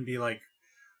 He shouldn't be like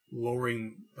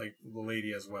lowering like the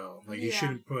lady as well. Like he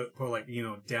shouldn't put like, you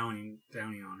know, downing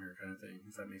on her kind of thing.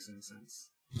 If that makes any sense.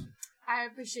 I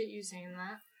appreciate you saying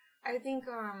that. I think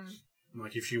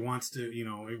like if she wants to, you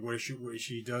know, what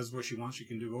she does what she wants, she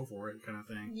can go for it kind of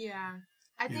thing. Yeah.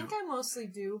 I think I mostly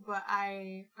do, but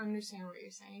I understand what you're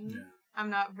saying. Yeah.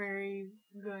 I'm not very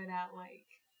good at, like,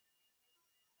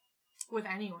 with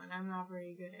anyone, I'm not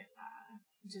very good at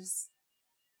just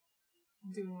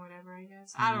doing whatever, I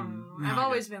guess. I don't know. No, I've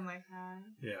always been like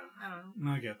that. Yeah. I don't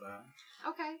know. No, I get that.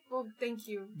 Okay. Well, thank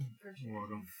you for sharing. You're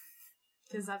welcome.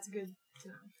 Because that's good to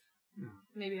know. Yeah.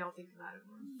 Maybe I'll think about it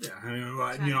more. Yeah, I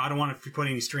mean, you know, I don't want to put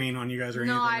any strain on you guys or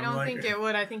anything. No, I don't think it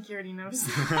would. I think you already noticed.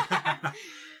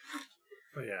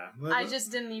 But yeah. I just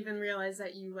didn't even realize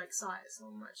that you, like, saw it so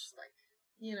much. Like,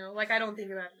 you know, like, I don't think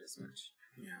about it as much.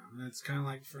 Yeah, it's kind of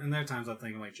like, and there are times I'm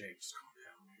thinking, like, Jake, just calm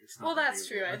down. It's not well, that's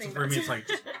true. I think for me, it's like,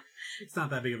 it's not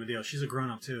that big of a deal. She's a grown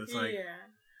up too. It's like, yeah.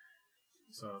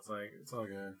 So it's like, it's all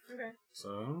good. Okay.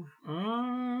 So,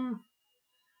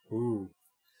 ooh.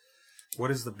 What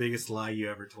is the biggest lie you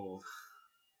ever told?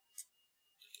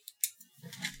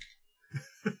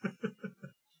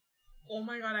 Oh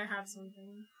my god, I have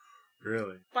something.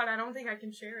 Really? But I don't think I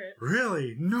can share it.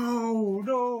 Really?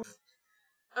 No.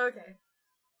 Okay.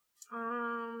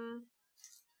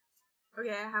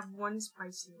 Okay, I have one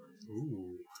spicy one.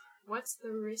 Ooh. What's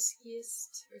the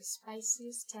riskiest or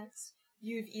spiciest text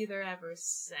you've either ever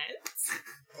sent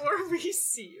or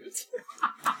received?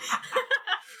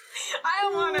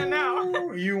 I want to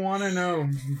know. You want to know.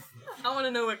 I want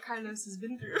to know what Carlos has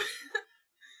been through.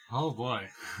 Oh, boy.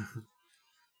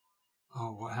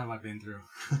 Oh, what have I been through?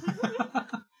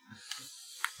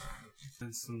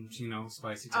 And some,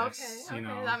 spicy texts. Okay,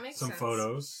 that makes some sense.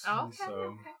 Photos.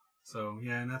 Okay. So,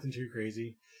 yeah, nothing too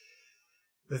crazy.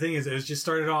 The thing is, it was just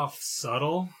started off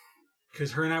subtle.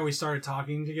 Because her and I, we started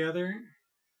talking together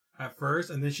at first.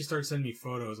 And then she started sending me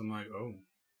photos. I'm like, oh.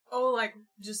 Oh, like,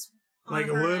 just... Like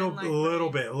a little by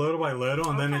little.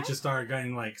 And then it just started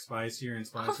getting, like, spicier and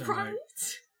spicier. Right.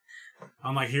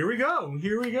 I'm like, here we go.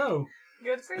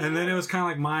 Good for you. And then it was kind of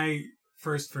like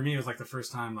for me, it was like the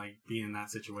first time, like, being in that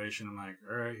situation. I'm like,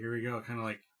 all right, here we go. Kind of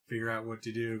like figure out what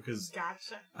to do. Because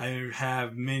gotcha. I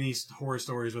have many horror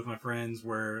stories with my friends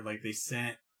where, like, they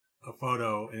sent a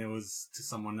photo and it was to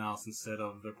someone else instead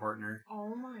of their partner.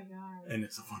 Oh my god. And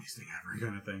it's the funniest thing ever,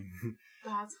 kind of thing.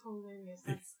 That's hilarious.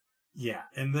 Yeah.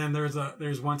 And then there's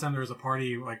one time there was a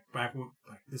party, like,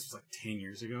 this was like 10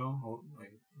 years ago.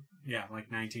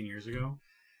 Like 19 years ago.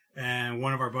 And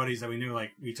one of our buddies that we knew,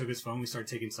 like, we took his phone, we started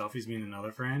taking selfies, me and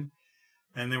another friend.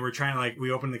 And then we're trying to, like,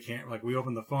 we opened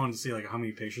the phone to see, like, how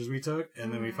many pictures we took.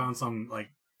 And then we found some, like,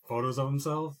 photos of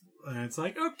himself. And it's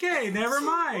like, okay, never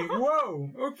mind. Whoa,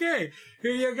 okay,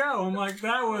 here you go. I'm like,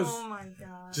 that was oh my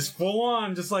god, just full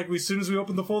on. Just like, as soon as we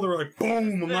opened the folder, we're like,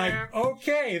 boom. I'm like,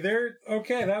 okay,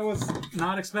 that was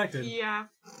not expected. Yeah.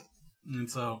 And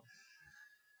so,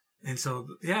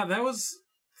 yeah, that was...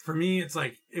 For me, it's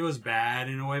like, it was bad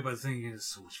in a way, but the thing is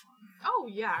so much fun. Oh,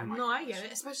 yeah. I get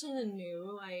it. Especially in the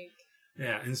new, like...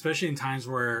 Yeah, and especially in times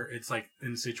where it's like,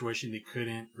 in a situation they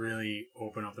couldn't really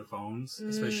open up their phones,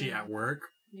 especially at work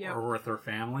or with their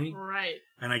family. Right.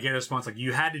 And I get a response like,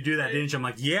 you had to do that, didn't you? I'm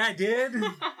like, yeah, I did.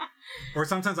 Or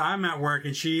sometimes I'm at work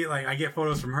and I get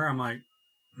photos from her, I'm like,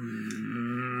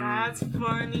 That's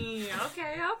funny.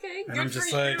 Okay. And Good I'm just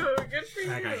for like, you. Good for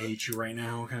you. I hate you right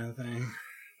now, kind of thing.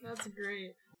 That's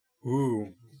great.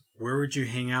 Ooh, where would you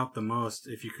hang out the most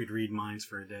if you could read minds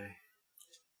for a day?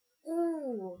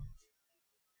 Ooh.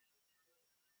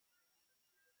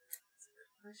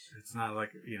 It's not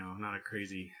like, not a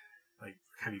crazy, like,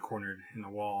 have you cornered in the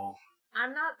wall.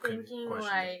 I'm not thinking,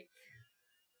 like,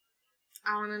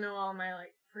 I want to know all my,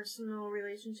 like, personal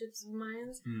relationships of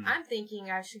mine. I'm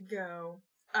thinking I should go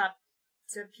up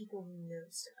to people who know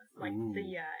stuff, like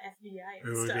the FBI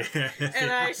and stuff. Yeah.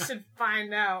 And I should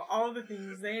find out all the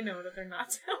things they know that they're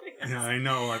not telling us. Yeah, I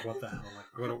know, like, what the hell?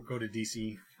 Like, go to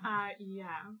DC. Yeah.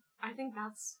 I think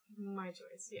that's my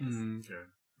choice, yes. Okay.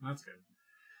 That's good.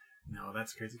 No,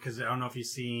 that's crazy, because I don't know if you've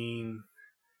seen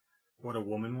What a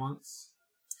Woman Wants.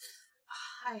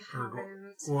 I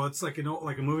haven't. Well, it's like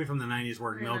a movie from the 90s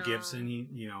where Mel Gibson,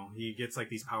 he gets, like,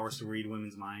 these powers to read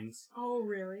women's minds. Oh,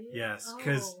 really? Yes,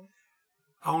 because...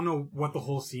 I don't know what the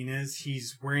whole scene is.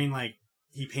 He's wearing, like,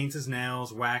 he paints his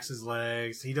nails, waxes his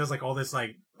legs. He does, like, all this,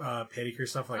 like, pedicure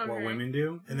stuff, like what women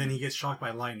do. And then he gets shocked by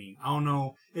lightning. I don't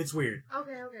know. It's weird.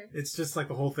 Okay. It's just, like,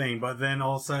 the whole thing. But then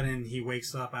all of a sudden, he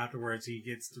wakes up afterwards. He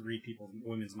gets to read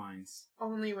women's minds.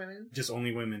 Only women? Just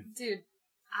only women. Dude,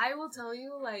 I will tell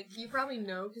you, like, you probably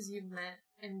know because you've met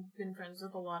and been friends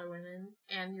with a lot of women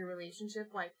and your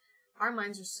relationship, like, our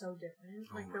minds are so different.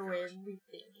 Like, the way we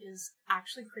think is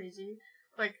actually crazy.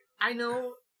 Like, I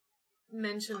know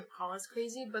men shouldn't call us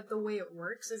crazy, but the way it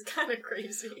works is kind of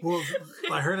crazy. Well,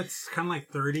 I heard it's kind of like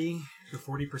 30 to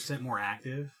 40% more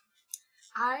active.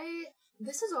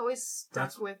 This has always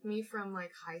stuck with me from,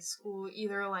 like, high school.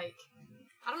 Either, like,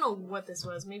 I don't know what this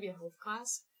was, maybe a health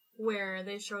class, where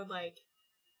they showed, like,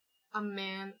 a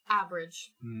man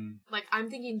average. Like, I'm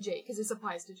thinking Jay, because this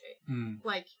applies to Jay.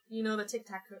 Like, the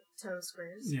tic-tac-toe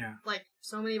squares? Yeah. Like,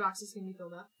 so many boxes can be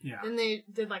filled up. Yeah. Then they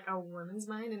did, like, a woman's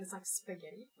mind, and it's like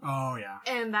spaghetti. Oh, yeah.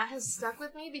 And that has stuck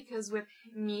with me, because with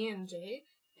me and Jay,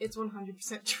 it's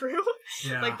 100% true.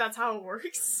 Yeah. Like, that's how it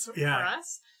works for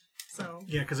us. So.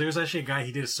 Yeah, because there's actually a guy,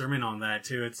 he did a sermon on that,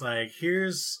 too. It's like,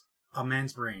 here's a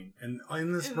man's brain. And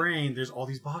in this brain, there's all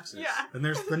these boxes. Yeah. And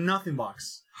there's the nothing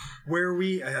box.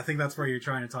 I think that's where you're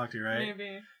trying to talk to, right?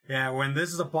 Maybe. Yeah, when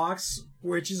this is a box,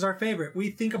 which is our favorite, we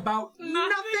think about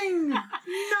nothing.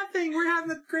 Nothing. We're having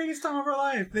the greatest time of our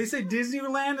life. They say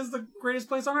Disneyland is the greatest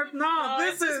place on earth. No,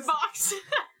 this is box.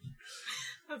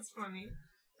 That's funny.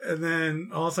 And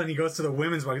then all of a sudden he goes to the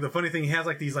women's bar. The funny thing, he has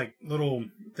like these like little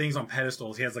things on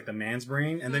pedestals. He has like the man's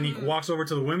brain, and then he walks over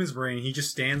to the women's brain. He just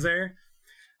stands there,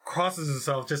 crosses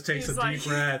himself, just takes a deep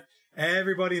breath.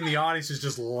 Everybody in the audience is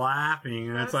just laughing,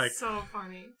 and it's like so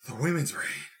funny. The women's brain.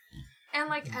 And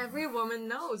like every woman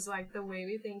knows, like the way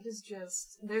we think is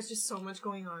just there's just so much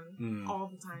going on all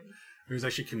the time. There's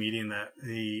actually a comedian that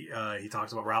he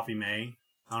talks about, Ralphie May.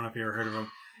 I don't know if you ever heard of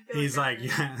him. He's like,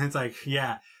 yeah, it's like,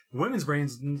 yeah, women's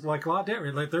brains like a lot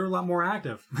different. Like they're a lot more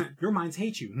active. Your minds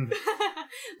hate you.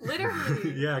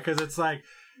 Literally. Yeah, because it's like,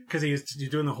 because he's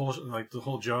doing the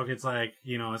whole joke. It's like,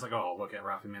 you know, it's like, oh, look at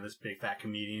Ralphie, man, this big fat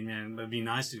comedian, man. It'd be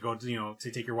nice to go to, you know,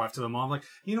 to take your wife to the mall. I'm like,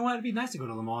 you know what? It'd be nice to go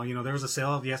to the mall. You know, there was a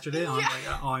sale yesterday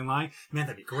online. Man,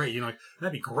 that'd be great. You know, like,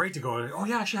 that'd be great to go. Oh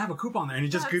yeah, I should have a coupon there. And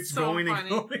he just keeps going and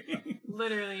going.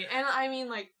 Literally. And I mean,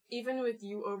 like, even with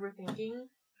you overthinking,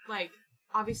 like,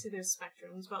 obviously there's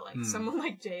spectrums, but like someone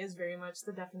like Jay is very much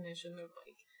the definition of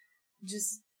like,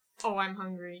 just, oh, I'm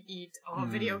hungry, eat,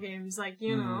 video games, like,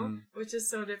 you know, which is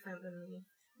so different than me.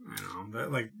 I know,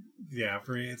 but like, yeah,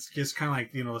 for me, it's just kind of like,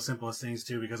 you know, the simplest things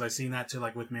too, because I've seen that too,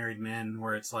 like with married men,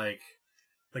 where it's like,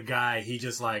 the guy, he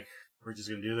just like, we're just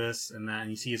gonna do this and that, and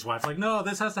you see his wife's like, no,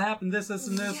 this has to happen, this, and this,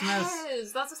 and this.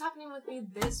 Yes, that's what's happening with me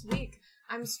this week.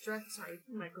 I'm stressed. Sorry,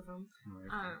 microphone.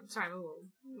 Sorry, I'm a little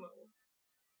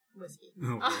whiskey.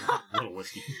 A little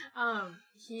whiskey.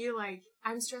 He like,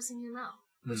 I'm stressing him out,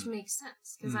 which makes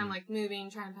sense because I'm like moving,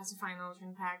 trying to pass a final,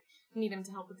 trying to pack, need him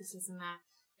to help with this and that.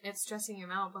 It's stressing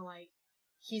him out, but like,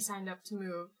 he signed up to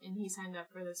move and he signed up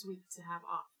for this week to have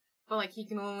off. But like, he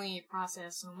can only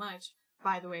process so much.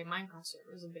 By the way, Minecraft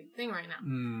server is a big thing right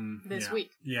now. This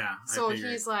week. Yeah. So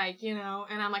he's like, you know,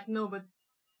 and I'm like, no, but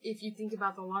if you think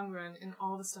about the long run and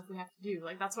all the stuff we have to do,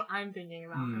 like, that's what I'm thinking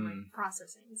about and, like,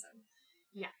 processing. So,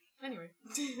 yeah. Anyway.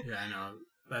 Yeah, I know.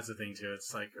 That's the thing, too.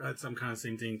 It's like, some kind of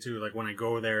same thing, too. Like, when I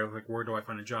go there, like, where do I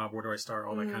find a job? Where do I start?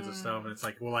 All that kinds of stuff. And it's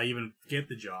like, will I even get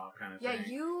the job kind of thing?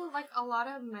 Yeah, you, like, a lot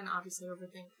of men obviously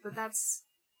overthink, but that's,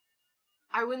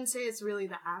 I wouldn't say it's really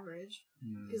the average.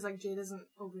 Because, like, Jay doesn't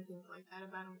overthink like that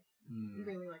about him.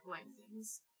 Really, like, life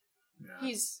things. Yeah.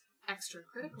 He's extra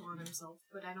critical on himself,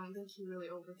 but I don't think he really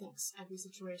overthinks every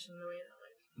situation the way that,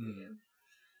 like, we do.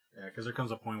 Yeah, because there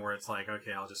comes a point where it's like,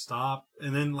 okay, I'll just stop.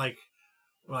 And then, like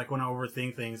when I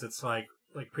overthink things, it's like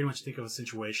pretty much think of a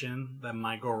situation that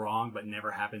might go wrong, but never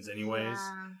happens anyways.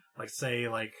 Yeah. Like, say,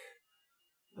 like,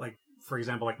 for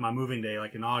example, like my moving day,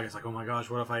 like in August, like, oh my gosh,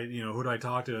 what if I, you know, who do I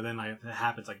talk to? And then it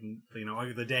happens, like, you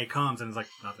know, the day comes and it's like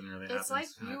nothing really happens. It's like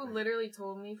you literally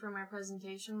told me for my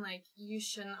presentation, like, you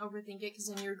shouldn't overthink it because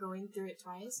then you're going through it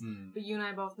twice. But you and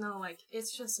I both know, like,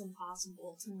 it's just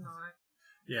impossible to not.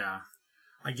 Yeah.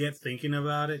 I get thinking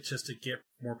about it just to get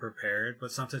more prepared,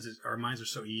 but sometimes our minds are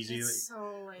so easy. It's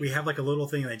so, like, we have like a little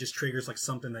thing that just triggers like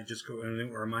something that just go,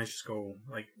 and our minds just go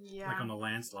like on a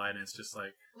landslide, and it's just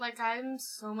like. Like, I'm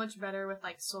so much better with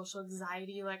like social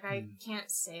anxiety. Like, I can't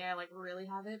say I like really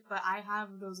have it, but I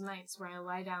have those nights where I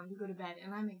lie down to go to bed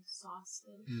and I'm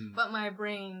exhausted, but my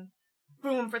brain,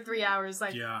 boom, for 3 hours,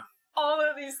 like all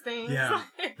of these things. Yeah,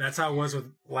 that's how it was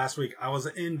with last week. I was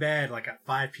in bed like at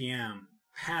 5 p.m.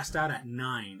 passed out at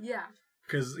 9. Yeah.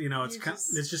 Because, you know, it's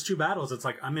just two battles. It's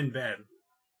like, I'm in bed.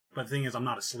 But the thing is, I'm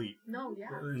not asleep. No, yeah.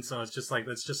 And so it's just like,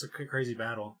 it's just a crazy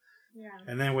battle. Yeah.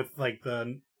 And then with like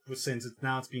since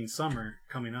it's being summer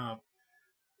coming up,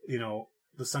 you know,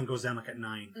 the sun goes down like at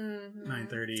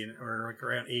 9:30, or like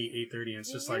around 8:30, and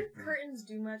it's just like. Curtains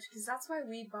do much, because that's why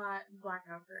we bought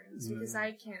blackout curtains, because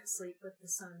I can't sleep with the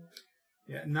sun.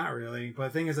 Yeah, not really. But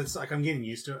the thing is, it's like I'm getting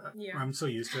used to it. Yeah. I'm so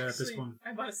used to it at this point.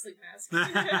 I bought a sleep mask.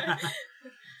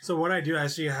 So what I do, I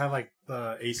actually have like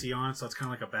the AC on, so it's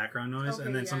kind of like a background noise. Okay,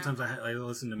 and then sometimes I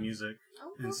listen to music.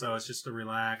 Okay. And so it's just to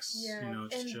relax, you know,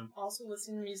 just chill. Also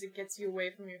listening to music gets you away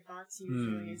from your thoughts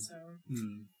usually, so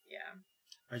yeah.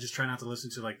 I just try not to listen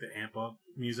to like the amp up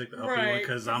music, the upbeat one,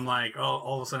 because I'm like, oh,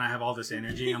 all of a sudden I have all this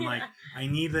energy. I'm like, I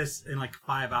need this in like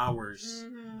 5 hours.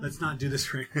 Let's not do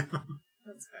this right now.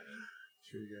 That's funny.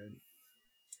 Pretty good.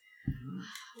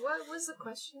 What was the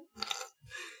question?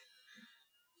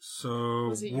 So,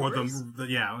 was it yours?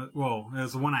 It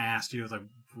was the one I asked you. It was like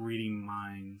reading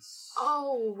minds.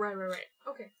 Oh, right.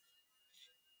 Okay.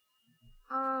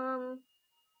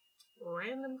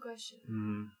 Random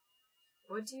question.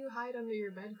 What do you hide under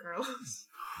your bed, Carlos?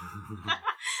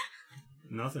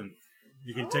 Nothing.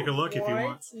 You can take a look if you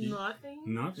want. Nothing?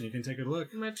 Nothing. You can take a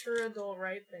look. Mature adult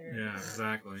right there. Yeah,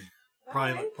 exactly.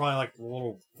 Probably like the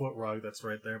little foot rug that's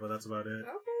right there, but that's about it.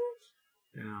 Okay.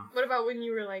 Yeah. What about when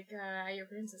you were like at your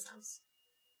parents' house?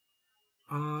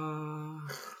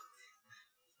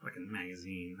 like a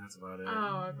magazine. That's about it.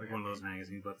 Oh, okay. Like one of those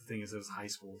magazines. But the thing is, it was high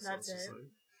school, so That's it's just it.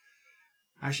 like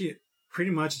actually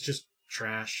pretty much just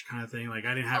trash kind of thing. Like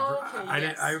I didn't have,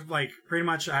 I like pretty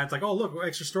much I had like, oh look,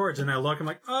 extra storage, and I look, I'm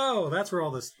like, oh, that's where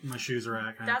all my shoes are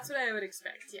at. That's what I would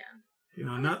expect. Yeah. You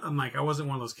know, I'm like, I wasn't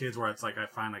one of those kids where it's like I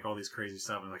find like all these crazy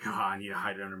stuff and like, I need to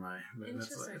hide it under my.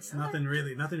 It's nothing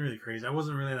really crazy. I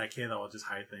wasn't really that kid that would just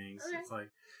hide things. Okay. It's like,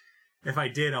 if I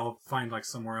did, I'll find like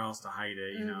somewhere else to hide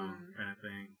it, you know, kind of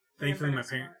thing. Thankfully,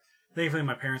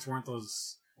 my parents weren't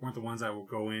the ones that would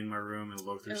go in my room and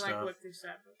look through stuff. Like look through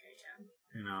stuff. Okay,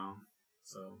 yeah. You know,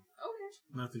 so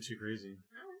nothing too crazy.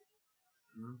 All right.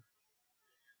 No.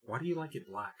 Why do you like it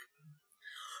black?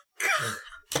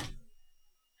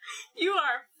 You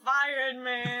are fired,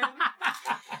 man.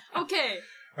 Okay.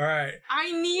 All right.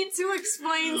 I need to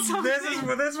explain something. This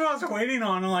is what I was waiting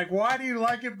on. I'm like, why do you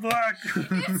like it black?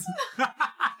 It's not...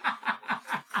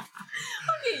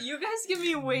 Okay, you guys give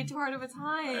me way too hard of a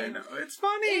time. I know, it's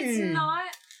funny.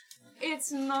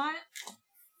 It's not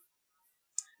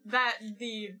that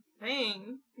the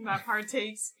thing that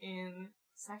partakes in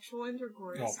sexual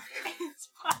intercourse is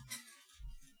black.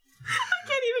 I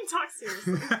can't even talk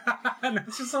seriously.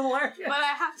 That's just hilarious. But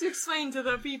I have to explain to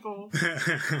the people.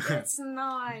 It's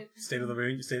not... State of the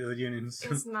Unions.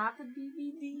 It's not the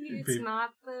BBD. It's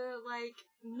not the, like...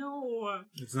 No.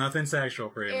 It's nothing sexual,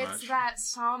 pretty much. It's that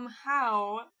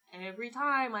somehow, every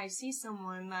time I see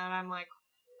someone that I'm like,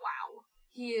 wow,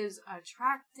 he is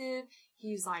attractive,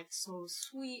 he's like so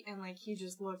sweet, and like he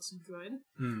just looks good.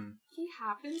 He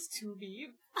happens to be.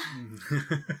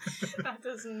 That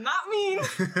does not mean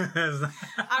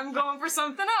I'm going for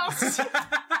something else.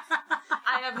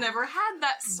 I have never had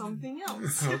that something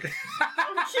else. Okay. Okay.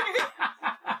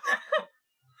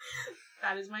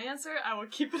 That is my answer. I will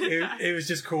keep it at that. It was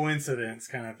just coincidence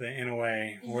kind of thing, in a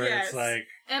way, where it's like...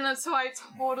 And so I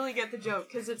totally get the joke,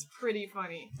 because it's pretty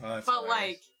funny. Oh, but,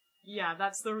 like, yeah,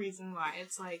 that's the reason why.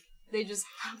 It's like, they just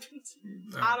happen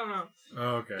to... I don't know.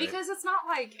 Oh, okay. Because it's not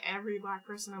like every black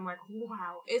person I'm like,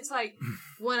 wow. It's like,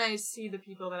 when I see the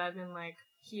people that I've been like,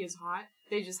 he is hot,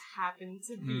 they just happen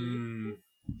to be...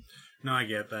 No, I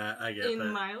get that.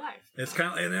 In my life. It's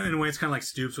kind of, in a way, it's kind of like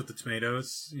Stoops with the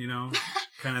tomatoes, you know?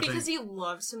 Kind of because he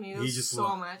loves tomatoes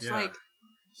so much. Yeah. Like,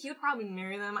 he would probably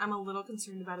marry them. I'm a little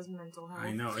concerned about his mental health.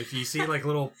 I know. If you see, like,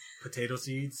 little potato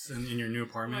seeds in your new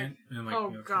apartment, like, and like,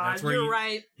 oh, God, that's where you're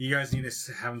right. You guys need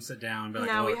to have them sit down and be like,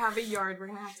 now we have a yard. We're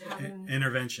going to have an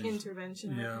intervention.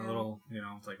 Yeah, a little, you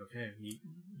know, it's like, okay,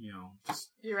 you know, just...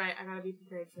 You're right. I got to be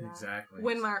prepared for that. Exactly.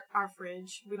 When our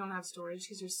fridge, we don't have storage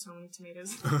because there's so many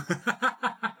tomatoes.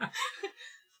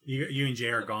 You and Jay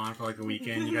are gone for like a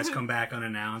weekend. You guys come back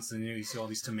unannounced, and you see all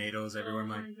these tomatoes everywhere. Oh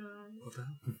my I'm like, God. what the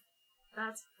hell?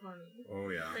 That's funny. Oh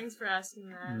yeah. Thanks for asking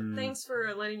that. Thanks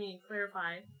for letting me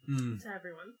clarify to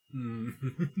everyone.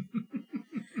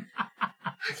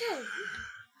 Okay.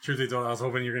 Truth be told, I was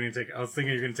thinking you're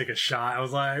gonna take a shot. I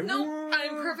was like, no,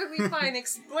 I'm perfectly fine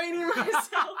explaining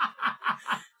myself.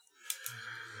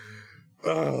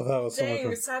 Oh, that was so much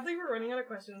fun. Sadly, we're running out of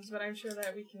questions, but I'm sure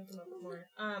that we can come up with more.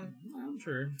 I'm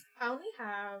sure. I only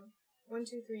have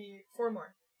 4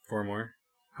 more. 4 more?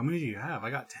 How many do you have? I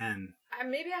got 10.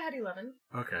 Maybe I had 11.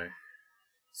 Okay.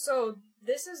 So,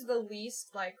 this is the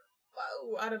least, like,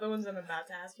 out of the ones I'm about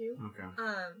to ask you. Okay.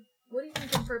 What do you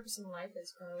think your purpose in life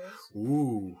is, Carlos?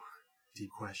 Ooh. Deep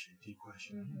question.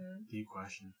 Deep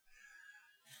question.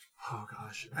 Oh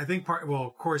gosh, I think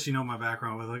of course, you know my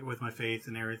background with my faith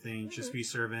and everything. Just be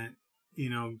servant, you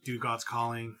know, do God's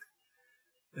calling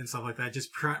and stuff like that.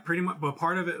 Just pretty much, but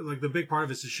part of it, like the big part of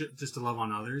it, is just to love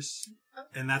on others,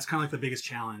 and that's kind of like the biggest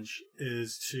challenge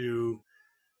is to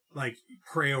like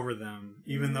pray over them,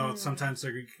 even though sometimes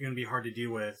they're going to be hard to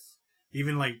deal with.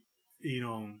 Even like, you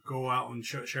know, go out and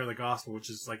share the gospel,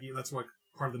 which is like that's what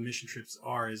part of the mission trips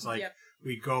are. Is like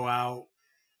we go out.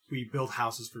 We build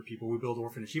houses for people. We build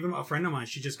orphanages. Even a friend of mine,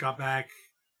 she just got back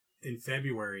in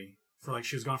February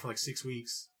she was gone for like 6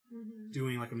 weeks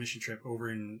doing like a mission trip over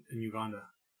in Uganda,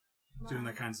 doing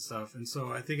that kinds of stuff. And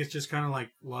so I think it's just kind of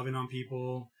like loving on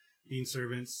people, being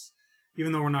servants,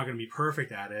 even though we're not going to be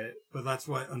perfect at it. But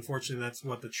unfortunately, that's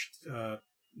what the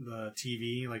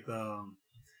TV, like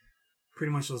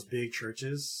pretty much those big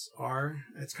churches are.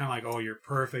 It's kind of like, oh, you're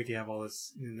perfect. You have all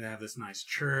this, they have this nice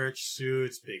church,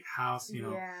 suits, big house, you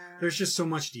know. Yeah. There's just so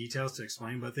much details to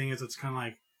explain. But the thing is, it's kind of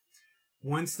like,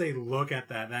 once they look at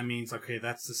that, that means, okay,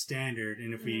 that's the standard.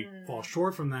 And if we fall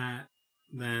short from that,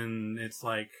 then it's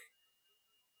like,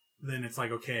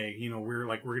 okay, you know, we're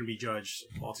going to be judged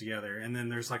altogether. And then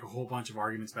there's like a whole bunch of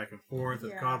arguments back and forth.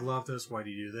 If God loved us, why do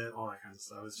you do that? All that kind of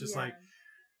stuff. It's just like,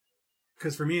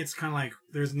 because for me, it's kind of like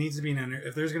needs to be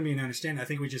if there's going to be an understanding, I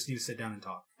think we just need to sit down and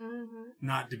talk.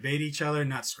 Not debate each other,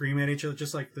 not scream at each other,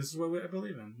 just like, this is what I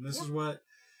believe in. This is what,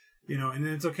 and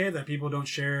it's okay that people don't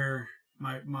share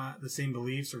the same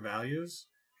beliefs or values.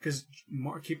 Because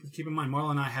keep in mind,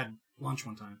 Marla and I had lunch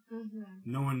one time.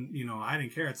 No one, I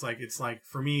didn't care. It's like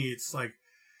for me, it's like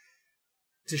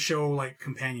to show like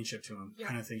companionship to him,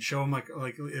 kind of thing. Show him like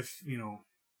if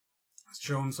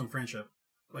show him some friendship,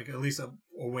 like at least a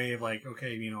way of like,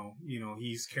 okay,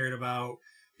 he's cared about.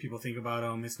 People think about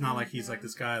him. It's not like he's like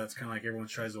this guy that's kind of like everyone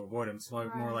tries to avoid him. It's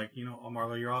like more like, oh,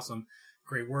 Marla, you're awesome,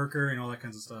 great worker, and all that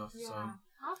kinds of stuff. Yeah. So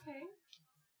okay.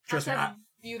 Trust me.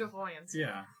 Beautiful answer.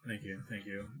 Yeah, thank you.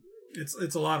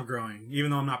 It's a lot of growing,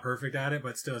 even though I'm not perfect at it,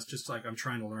 but still, it's just like I'm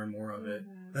trying to learn more of it.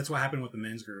 That's what happened with the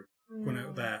men's group when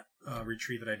that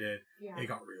retreat that I did. Yeah. It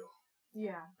got real.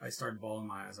 Yeah, I started bawling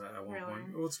my eyes at one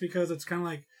point. Well, it's because it's kind of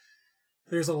like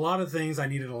there's a lot of things I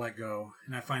needed to let go,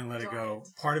 and I finally let it go.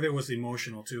 Part of it was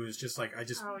emotional too. It's just like I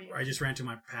just ran to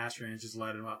my pastor and just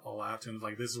let it all out to him.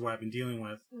 Like, this is what I've been dealing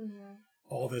with.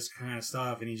 All this kind of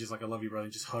stuff, and he's just like, I love you, brother.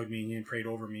 He just hugged me and prayed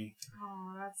over me.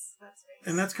 Oh, that's nice.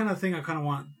 And that's kind of thing I kind of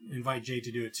want invite Jay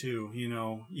to do it too.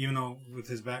 Even though with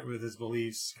his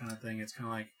beliefs kind of thing, it's kind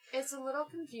of like it's a little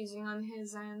confusing on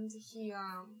his end. He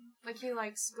he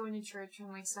likes going to church and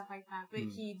like stuff like that, but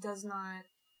he does not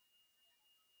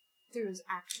through his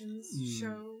actions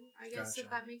show. I guess if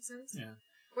that makes sense. Yeah.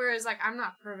 Whereas like I'm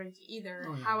not perfect either.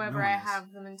 Oh, yeah. However, I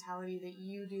have the mentality that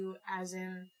you do, as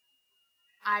in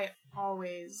I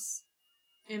always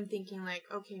am thinking like,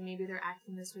 okay, maybe they're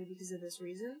acting this way because of this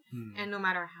reason. And no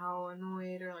matter how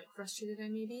annoyed or like frustrated I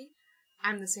may be,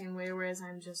 I'm the same way, whereas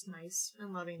I'm just nice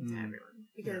and loving to everyone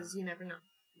because you never know.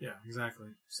 Yeah, exactly.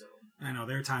 So I know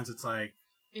there are times it's like,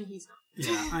 and he's not.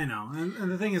 Yeah, I know.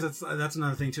 And the thing is, that's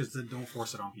another thing too, is that don't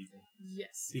force it on people.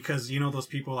 Yes. Because those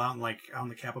people out in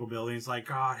the Capitol buildings, like,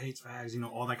 God hates fags,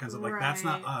 all that kind of stuff. Like, that's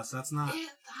not us. That's not.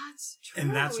 That's true.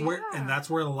 And that's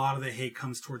where a lot of the hate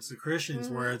comes towards the Christians,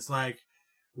 where it's like,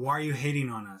 why are you hating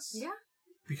on us? Yeah.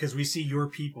 Because we see your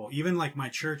people. Even like my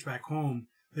church back home,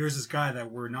 there was this guy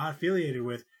that we're not affiliated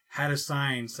with, had a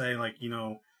sign saying like,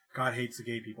 God hates the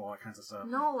gay people, all that kinds of stuff.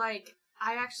 No, like,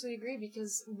 I actually agree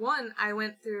because, one, I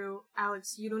went through,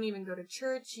 Alex, you don't even go to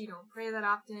church, you don't pray that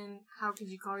often, how could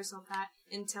you call yourself that?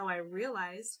 Until I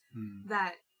realized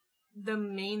that the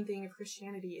main thing of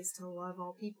Christianity is to love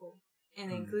all people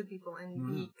and include people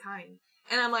and be kind.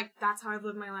 And I'm like, that's how I've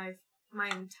lived my life, my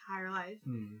entire life,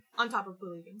 on top of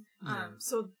believing.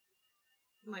 So,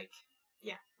 like,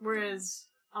 yeah. Whereas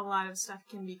a lot of stuff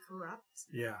can be corrupt.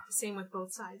 Yeah. Same with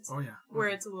both sides. Oh, yeah. Where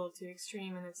it's a little too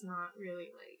extreme and it's not really,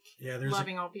 like,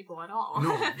 loving all people at all.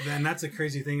 No, and that's a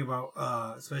crazy thing about,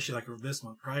 especially, like, this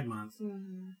month, Pride Month.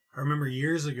 I remember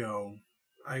years ago,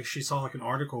 I actually saw, like, an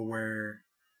article where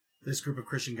this group of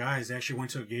Christian guys actually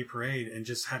went to a gay parade and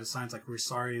just had a sign like, we're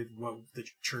sorry what the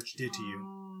church did to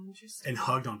you. Interesting. And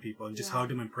hugged on people and just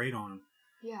hugged them and prayed on them.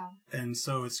 Yeah. And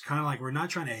so it's kind of like, we're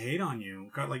not trying to hate on you.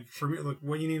 God, like, for me, like,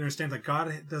 what you need to understand, like,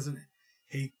 God doesn't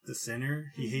hate the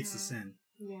sinner. He hates the sin.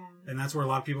 Yeah. And that's where a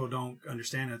lot of people don't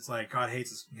understand. It's like, God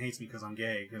hates me because I'm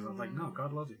gay. Because I'm like, no,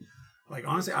 God loves you. Like,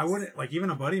 honestly, I wouldn't, like, even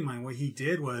a buddy of mine, what he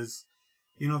did was,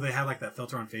 they have, like, that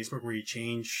filter on Facebook where you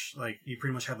change, like, you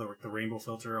pretty much have the rainbow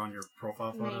filter on your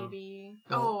profile photo. Maybe.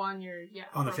 Well, on your,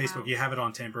 on the Facebook. You have it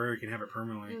on temporary. You can have it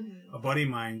permanently. A buddy of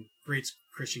mine, great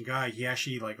Christian guy, he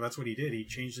actually, like, that's what he did. He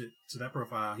changed it to that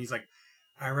profile. He's like,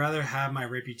 I'd rather have my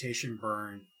reputation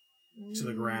burn to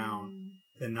the ground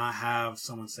than not have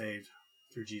someone saved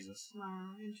through Jesus.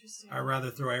 Wow, interesting. I'd rather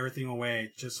throw everything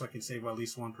away just so I can save at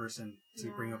least one person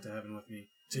to bring up to heaven with me.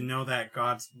 To know that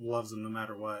God loves them no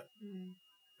matter what.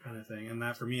 Kind of thing. And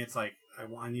that, for me, it's like,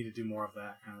 I need to do more of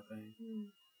that kind of thing.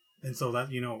 And so that,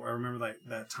 I remember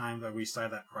that time that we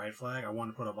started that pride flag, I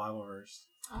wanted to put a Bible verse.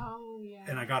 Oh, yeah.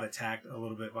 And I got attacked a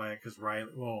little bit by it because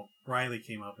Riley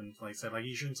came up and like said, like,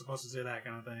 you shouldn't supposed to say that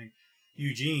kind of thing.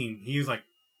 Eugene, he was like,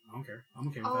 I don't care. I'm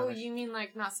okay with that. Oh, you mean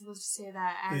like not supposed to say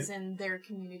that as in their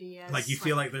community? As like you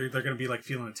feel like they're going to be like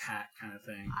feeling attacked kind of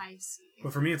thing. I see.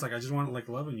 But for me, it's like I just want to like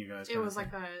loving you guys. It was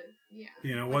like a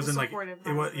it wasn't like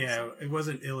it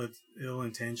wasn't ill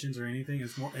intentions or anything.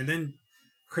 It's more. And then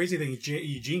crazy thing,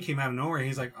 Eugene came out of nowhere. And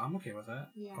he's like, I'm okay with that.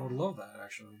 Yeah. I would love that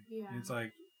actually. Yeah. And it's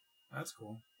like, that's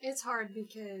cool. It's hard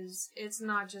because it's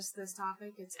not just this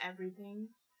topic; it's everything.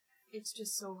 It's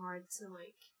just so hard to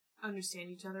like understand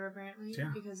each other apparently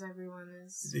because everyone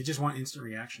is. They just want instant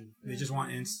reaction. They just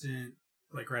want instant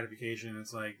like gratification.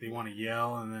 It's like they want to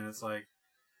yell, and then it's like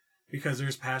because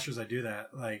there's pastors that do that.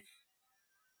 Like,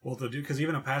 well, they'll do because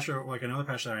even a pastor, like another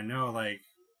pastor that I know, like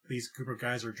these group of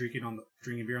guys are drinking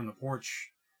beer on the porch.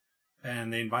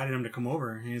 And they invited him to come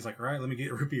over, and he's like, all right, let me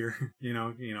get a root beer,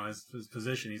 his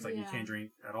position. He's like, you can't drink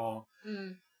at all.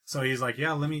 So he's like,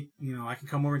 yeah, let me, I can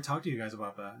come over and talk to you guys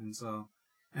about that.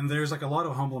 And there's like a lot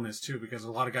of humbleness too, because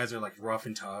a lot of guys are like rough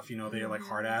and tough, they're like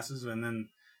hard asses,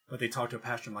 but they talk to a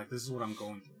pastor, I'm like, this is what I'm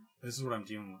going through. This is what I'm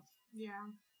dealing with. Yeah.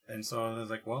 And so I was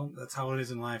like, well, that's how it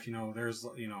is in life. There's,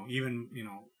 even,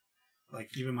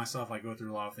 like even myself, I go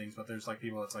through a lot of things, but there's like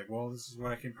people that's like, well, this is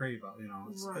what I can pray about.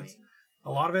 It's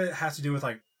a lot of it has to do with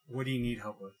like, what do you need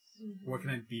help with? What can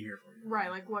I be here for you? Right.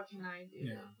 Like, what can I do?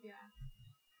 Yeah.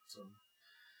 So,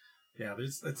 yeah,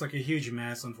 it's like a huge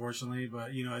mess, unfortunately, but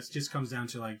it just comes down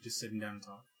to like just sitting down and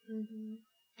talk.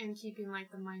 And keeping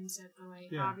like the mindset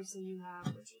that obviously you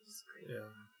have, which is great.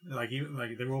 Yeah.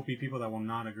 Like there will be people that will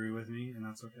not agree with me, and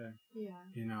that's okay.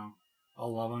 Yeah.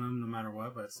 I'll love on them no matter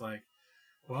what, but it's like,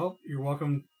 well, you're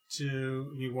welcome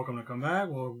to come back.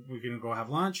 Well, we can go have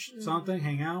lunch, something,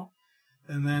 hang out.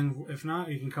 And then if not,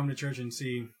 you can come to church and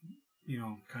see,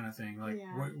 kind of thing. Like,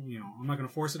 what, I'm not going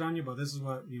to force it on you, but this is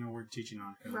what, we're teaching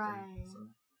on. Kind of thing. So.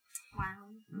 Wow.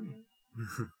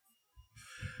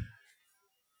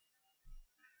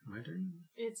 My turn?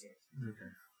 It's yours.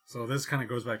 Okay. So this kind of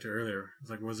goes back to earlier. It's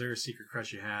like, was there a secret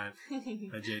crush you had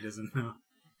that Jay doesn't know?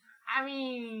 I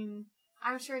mean,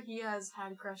 I'm sure he has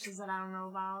had crushes that I don't know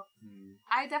about.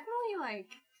 I definitely,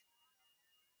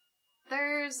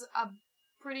 there's a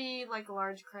pretty,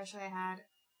 large crush I had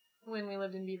when we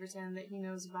lived in Beaverton that he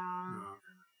knows about. Oh,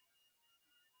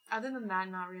 okay. Other than that,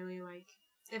 not really,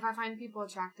 if I find people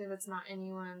attractive, it's not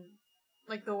anyone,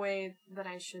 the way that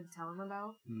I should tell him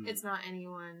about. It's not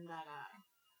anyone that,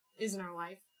 is in our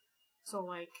life.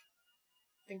 So, I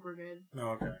think we're good. Oh,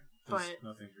 okay. But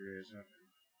nothing for you. Okay.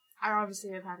 I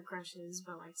obviously have had crushes,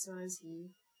 but, so has he.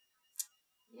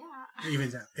 Yeah. It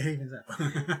evens out.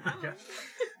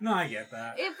 No, I get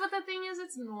that. But the thing is,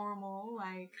 it's normal,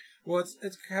 Well,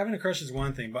 it's having a crush is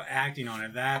one thing, but acting on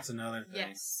it, that's another thing.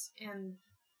 Yes. And,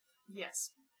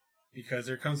 yes. Because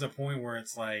there comes a point where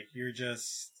it's you're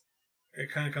just... It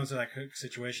kind of comes to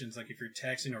situations if you're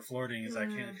texting or flirting, is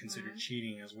kind of considered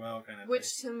cheating as well, kind of.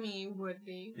 Which to me would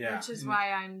be, which is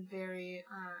why I'm very,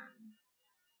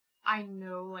 I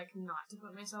know not to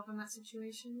put myself in that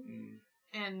situation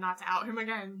and not to out him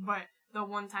again. But the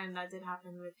one time that did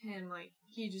happen with him,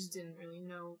 he just didn't really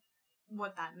know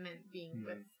what that meant being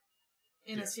with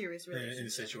in a serious relationship, in a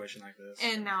situation like this.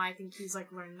 And now I think he's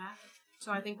learned that,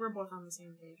 so I think we're both on the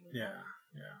same page. Yeah.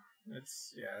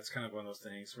 It's kind of one of those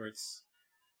things where it's,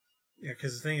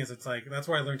 because the thing is, it's that's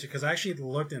why I learned to, because I actually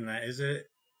looked in that. Is it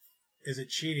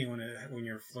cheating when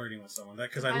you're flirting with someone?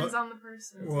 Because depends on the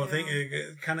person. Well,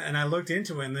 it kind of, and I looked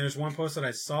into it, and there's one post that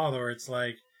I saw where it's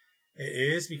it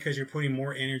is because you're putting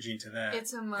more energy into that.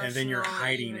 It's emotional, and then you're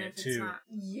hiding it too.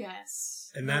 Yes,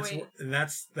 and that's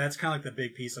kind of the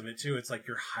big piece of it too. It's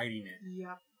you're hiding it.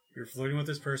 Yep. You're flirting with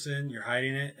this person, you're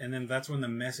hiding it, and then that's when the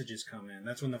messages come in.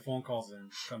 That's when the phone calls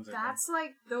comes in. That's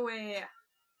the way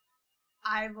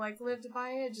I've lived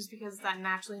by it, just because that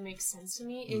naturally makes sense to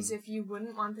me, is if you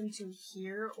wouldn't want them to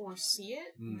hear or see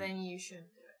it, then you shouldn't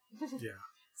do it. Yeah.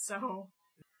 So.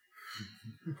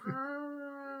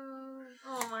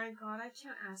 Oh my god, I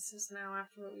can't ask this now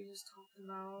after what we just talked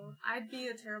about. I'd be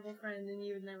a terrible friend and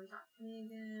you would never talk to me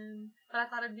again. But I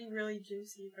thought it'd be really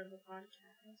juicy for the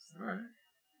podcast. Alright.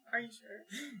 Are you sure?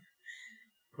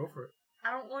 Go for it.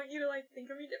 I don't want you to think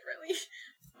of me differently,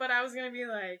 but I was gonna be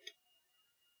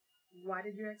why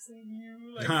did you ex leave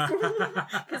you?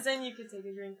 Because then you could take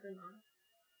a drink or not.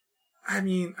 I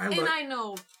mean, I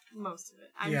know most of it.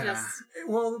 I'm just...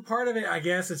 Well, part of it, I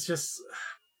guess, it's just...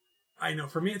 I know,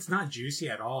 for me, it's not juicy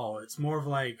at all. It's more of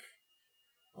a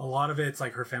lot of it's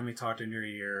her family talked in her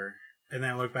ear. And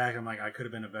then I look back, I'm I could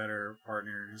have been a better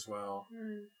partner as well.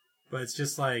 But it's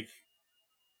just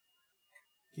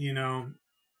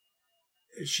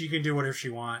she can do whatever she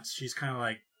wants. She's kind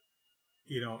of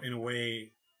in a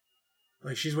way,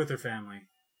 she's with her family.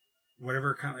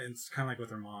 Whatever it's kind of with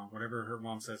her mom. Whatever her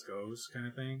mom says goes, kind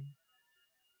of thing.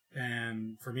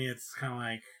 And for me, it's kind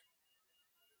of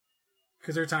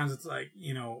because there are times it's I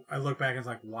look back and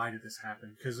it's why did this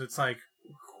happen? Because it's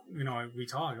we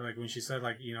talk when she said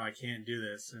I can't do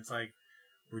this. And it's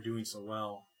we're doing so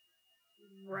well.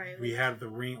 Right. We have the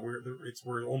ring.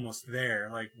 We're almost there.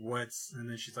 And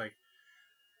then she's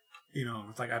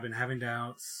it's I've been having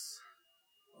doubts.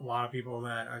 A lot of people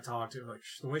that I talk to,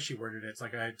 the way she worded it, it's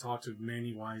I talked to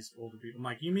many wise older people.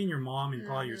 I'm you mean your mom and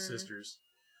probably your sisters?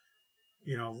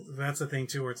 That's the thing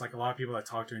too, where it's a lot of people that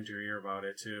talk to her into her ear about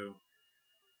it too.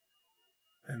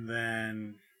 And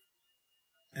then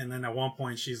at one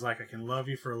point she's I can love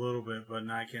you for a little bit, but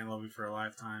I can't love you for a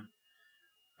lifetime.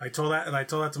 I told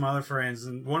that to my other friends,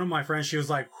 and one of my friends, she was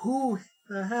like, "Who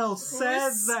the hell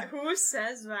says that? Who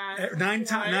says that?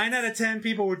 9 out of 10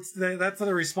 people would. That's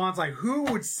the response. Like, who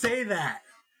would say that?"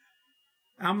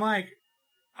 I'm like,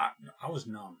 I was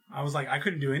numb. I was like, I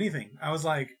couldn't do anything. I was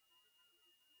like,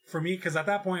 for me, because at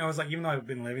that point, I was like, even though I've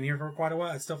been living here for quite a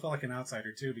while, I still felt like an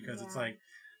outsider too. Because it's like,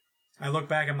 I look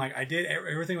back, I'm like,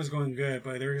 everything was going good,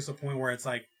 but there was a point where it's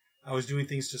like, I was doing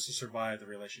things just to survive the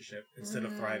relationship instead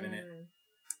of thrive in it.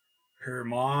 Her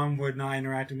mom would not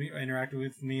interact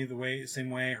with me the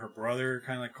same way. Her brother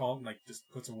kind of like called, like just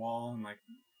puts a wall and like,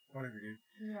 whatever,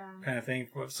 dude, kind of thing.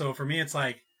 So for me, it's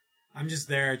like I'm just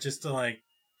there just to like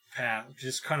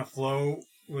just kind of go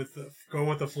with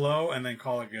the flow, and then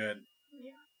call it good.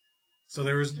 Yeah. So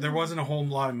there wasn't a whole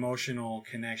lot of emotional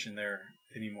connection there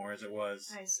anymore as it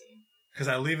was. I see. Because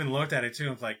I even looked at it too.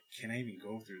 I was like, can I even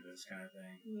go through this kind of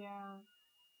thing? Yeah.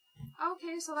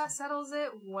 Okay, so that settles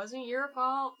it. Wasn't your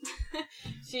fault.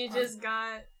 She just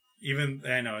got...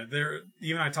 I know.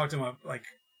 I talked to him like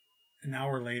an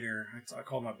hour later. I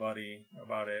called my buddy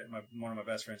about it, one of my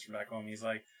best friends from back home. He's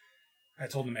like, I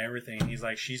told him everything. He's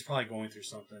like, she's probably going through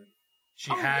something.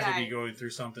 She had to be going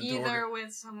through something. Either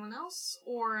with someone else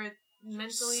or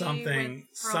mentally something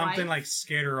life. Like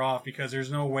scared her off, because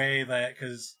there's no way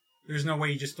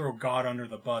you just throw God under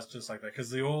the bus just like that.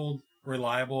 Because the old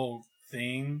reliable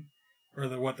thing, or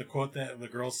the quote that the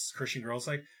Christian girls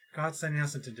like, God's sending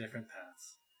us into different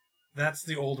paths. That's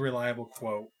the old reliable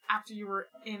quote. After you were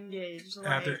engaged. Like,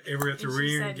 after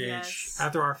re-engaged. Yes.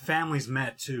 After our families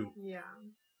met too. Yeah.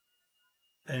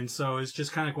 And so it's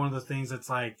just kind of one of the things that's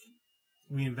like,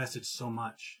 we invested so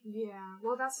much. Yeah.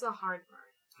 Well, that's the hard part.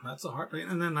 That's the hard part.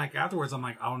 And then like afterwards, I'm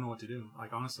like, I don't know what to do.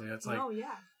 Like honestly, it's like, oh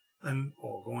yeah. And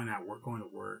going to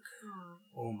work.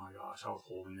 Oh my gosh, I was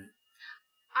holding it.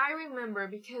 I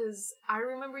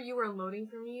remember you were loading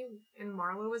for me and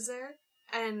Marlo was there,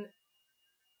 and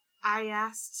I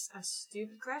asked a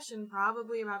stupid question,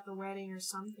 probably about the wedding or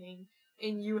something,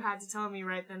 and you had to tell me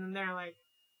right then and there, like,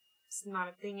 it's not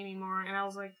a thing anymore. And I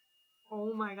was like,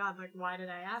 oh my god, like, why did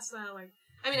I ask that? Like,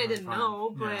 I mean, I didn't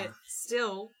know, but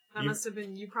still, that must have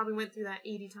been, you probably went through that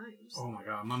 80 times. Oh my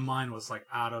god, my mind was, like,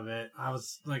 out of it. I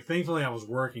was, like, thankfully I was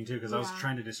working, too, because I was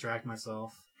trying to distract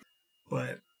myself.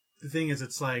 But the thing is,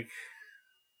 it's like,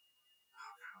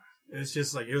 oh god, it's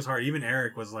just, like, it was hard. Even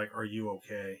Eric was like, are you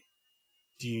okay?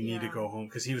 Do you need to go home?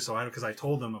 Because he was so out of, because I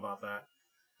told him about that.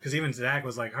 Because even Zach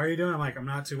was like, how are you doing? I'm like, I'm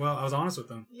not too well. I was honest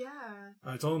with him. Yeah.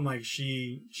 I told him, like,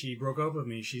 she broke up with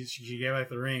me. She gave back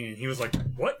the ring. And he was like,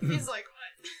 what? He's like,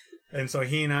 what? And so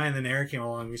he and then Eric came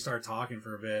along. We started talking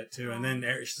for a bit, too. And then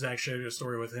Zach shared a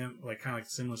story with him, like, kind of like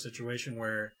a similar situation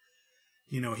where,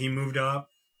 you know, he moved up.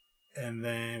 And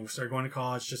then we started going to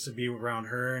college just to be around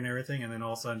her and everything. And then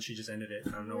all of a sudden, she just ended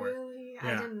it out of nowhere. Really?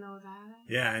 Yeah. I didn't know that.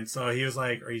 Yeah. And so he was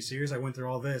like, are you serious? I went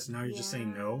through all this. And now you're just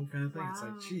saying no kind of thing. Wow. It's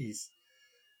like, jeez.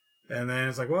 And then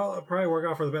it's like, well, it'll probably work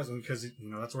out for the best, because,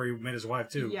 you know, that's where he met his wife,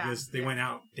 too. Yeah. Because they went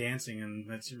out dancing, and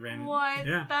that's random. What?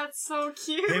 Yeah. That's so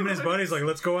cute. Him and his buddies, like,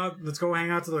 let's go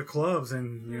hang out to the clubs,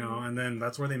 and, you know, and then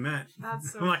that's where they met.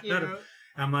 That's so cute.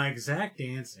 I'm like, Zach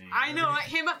dancing. I know, like,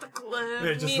 him at the club.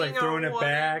 They're just, like, throwing it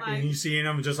back, and you seeing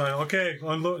him just like, okay,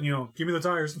 unload, you know, give me the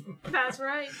tires. That's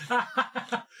right.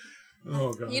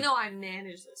 Oh, God. You know, I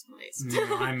manage this place.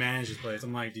 I manage this place.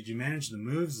 I'm like, did you manage the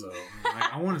moves, though?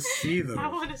 Like, I want to see those. I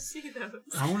want to see those.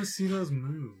 I want to see those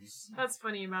moves. That's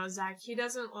funny about Zach. He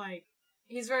doesn't, like,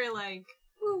 he's very, like,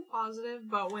 positive,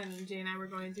 but when Jay and I were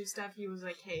going through stuff, he was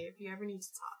like, hey, if you ever need to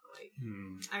talk, like,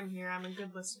 I'm here. I'm a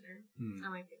good listener. I'm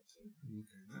like, thank you.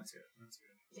 Okay, that's good. That's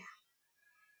good. Yeah.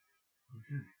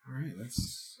 Okay, alright,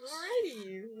 that's...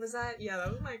 Alrighty. Was that... Yeah,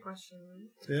 that was my question.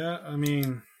 Yeah, I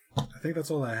mean... I think that's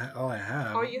all I have. Oh,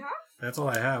 you have? That's all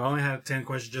I have. I only have 10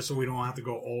 questions just so we don't have to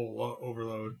go all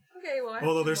overload. Okay, well,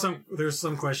 although there's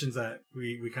some questions that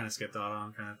we kind of skipped out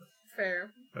on, kind of.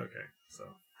 Fair. Okay, so.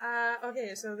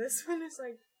 Okay, so this one is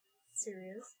like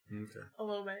serious. Okay. A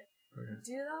little bit. Okay.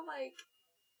 Do the like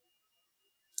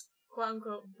quote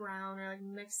unquote brown or like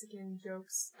Mexican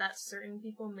jokes that certain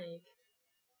people make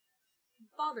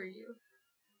bother you?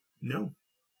 No.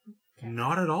 Okay.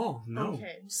 Not at all. No.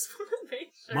 Okay, just want to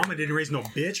make sure. Mama didn't raise no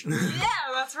bitch.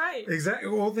 Yeah, that's right. Exactly.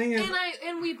 Well, the thing is,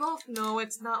 and we both know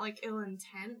it's not like ill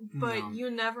intent, but you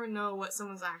never know what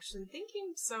someone's actually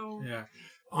thinking. So yeah,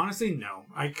 honestly, no.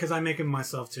 Because I make them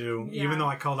myself too. Yeah. Even though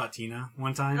I called out Tina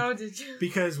one time. Oh, did you?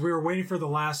 Because we were waiting for the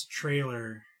last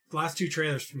two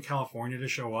trailers from California to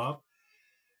show up.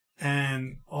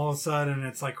 And all of a sudden,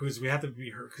 it's like, we had to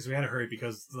hurry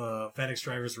because the FedEx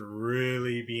drivers were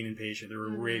really being impatient. They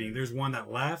were waiting. There's one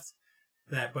that left,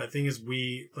 but the thing is,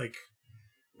 we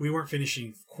we weren't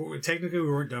finishing. Technically, we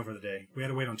weren't done for the day. We had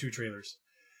to wait on 2 trailers.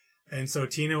 And so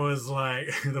Tina was like,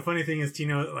 the funny thing is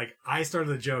Tina, like, I started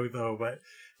the joke though, but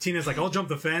Tina's like, I'll jump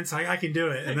the fence. I can do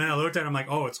it. And then I looked at her, I'm like,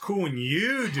 oh, it's cool when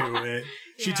you do it.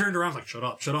 She turned around like, shut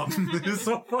up. It's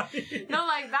so funny. No,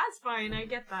 like, that's fine. I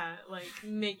get that. Like,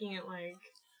 making it like.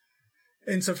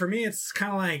 And so for me, it's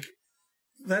kind of like,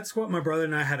 that's what my brother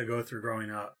and I had to go through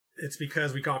growing up. It's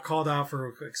because we got called out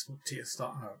for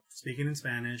speaking in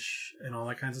Spanish and all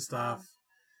that kinds of stuff.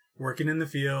 Working in the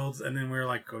fields, and then we were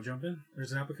like, go jump in.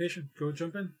 There's an application. Go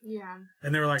jump in. Yeah.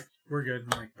 And they were like, we're good.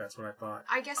 I'm like, that's what I thought.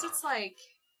 I guess it's like,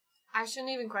 I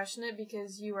shouldn't even question it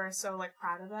because you are so, like,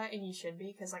 proud of that, and you should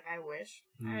be, because, like, I wish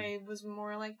I was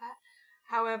more like that.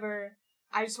 However,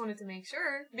 I just wanted to make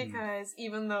sure, because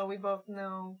even though we both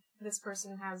know this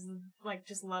person has, like,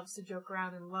 just loves to joke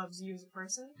around and loves you as a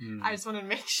person, I just wanted to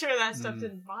make sure that stuff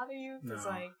didn't bother you, because,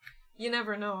 like, you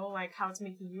never know, like, how it's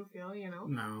making you feel, you know?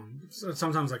 No. So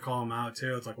sometimes I call them out,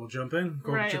 too. It's like, well, jump in.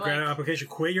 Go grab an application.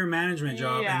 Quit your management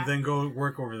job and then go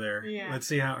work over there. Yeah. Let's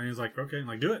see how... And he's like, okay. I'm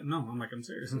like, do it. No. I'm like, I'm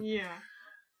serious. Yeah.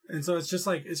 And so it's just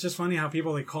like... It's just funny how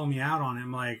people, like, call me out on it.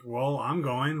 I'm like, well, I'm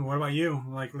going. What about you?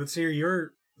 Like, let's hear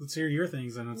your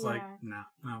things. And it's like, no,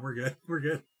 we're good. We're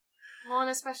good. Well, and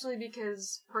especially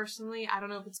because, personally, I don't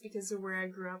know if it's because of where I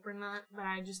grew up or not, but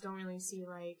I just don't really see,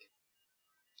 like...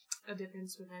 a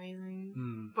difference with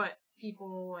anything, but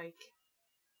people like,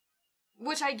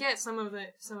 which I get some of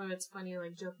it's funny,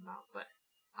 like, joke about, but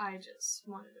I just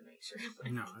wanted to make sure.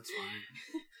 Like, no, it's fine.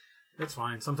 It's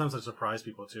fine. Sometimes I surprise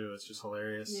people too. It's just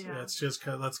hilarious. Yeah. It's just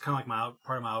that's kind of like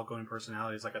part of my outgoing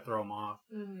personality. Is like I throw them off.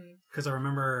 Because I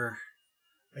remember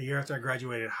a year after I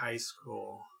graduated high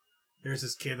school, there's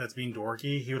this kid that's being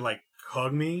dorky. He would like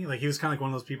hug me. Like he was kind of like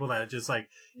one of those people that just like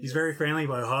he's very friendly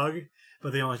but hug.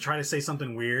 But they only try to say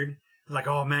something weird. Like,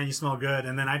 oh, man, you smell good.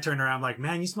 And then I turned around like,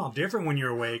 man, you smell different when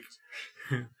you're awake.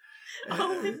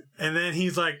 And then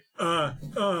he's like,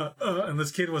 and this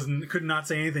kid could not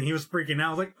say anything. He was freaking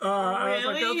out. I was like, Really? I was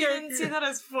like, okay. You didn't see that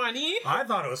as funny? I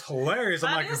thought it was hilarious.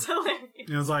 That is hilarious.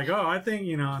 And I was like, oh, I think,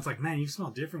 it's like, man, you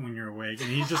smell different when you're awake. And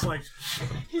he's just like,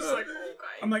 he's like,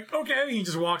 okay. I'm like, okay. And he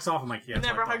just walks off. I'm like, yeah.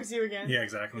 Never hugs you again. Yeah,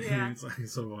 exactly. Yeah.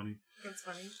 It's so funny. That's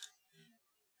funny.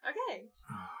 Okay.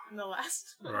 And the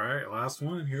last one. All right, last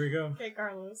one. Here we go. Okay,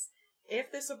 Carlos.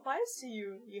 If this applies to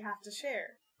you, you have to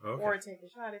share. Okay. Or take a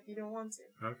shot if you don't want to.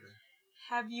 Okay.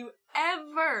 Have you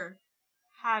ever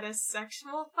had a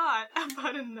sexual thought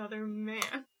about another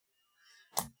man?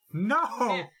 No!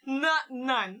 Yeah,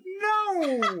 none.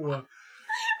 No!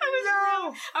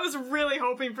 I was really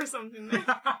hoping for something there.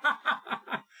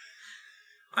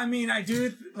 I mean, I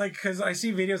do, like, because I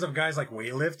see videos of guys, like,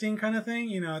 weightlifting kind of thing.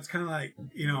 It's kind of like,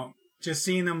 just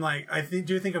seeing them, like, I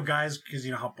do think of guys, because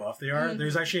how buff they are.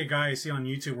 There's actually a guy I see on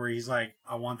YouTube where he's like,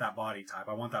 I want that body type.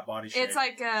 I want that body shape. It's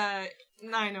like, I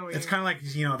know what it's kind of like,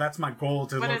 that's my goal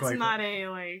to look like. But it's not a,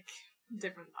 like,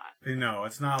 different thought. No,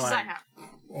 it's not like... I have.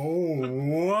 Oh,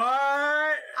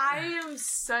 what? I am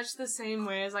such the same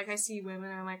way as, like, I see women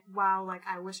and I'm like, wow, like,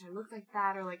 I wish I looked like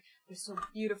that, or, like, they're so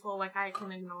beautiful, like, I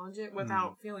can acknowledge it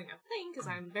without feeling a thing, because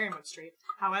I'm very much straight.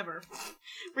 However,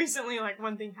 recently, like,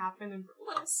 one thing happened, and for a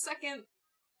little second,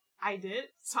 I did,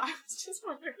 so I was just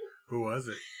wondering. Who was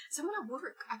it? Someone at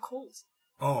work, at Kohl's.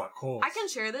 Oh, at Kohl's. I can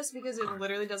share this because it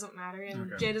literally doesn't matter,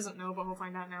 and Jay doesn't know, but we'll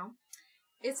find out now.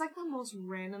 It's, like, the most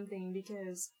random thing,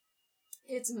 because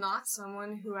it's not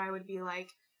someone who I would be like,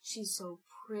 she's so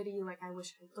pretty, like, I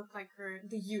wish I looked like her,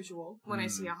 the usual, when I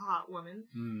see a hot woman.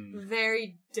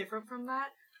 Very different from that,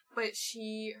 but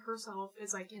she herself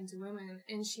is, like, into women,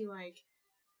 and she, like,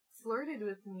 flirted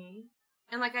with me,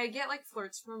 and, like, I get, like,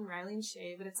 flirts from Riley and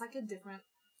Shay, but it's, like, a different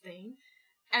thing.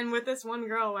 And with this one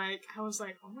girl, like, I was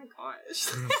like, oh my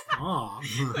gosh.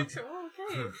 Like, so,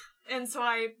 okay. And so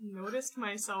I noticed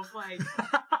myself, like,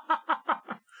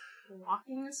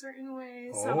 walking a certain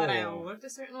way, so that I looked a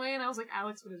certain way, and I was like,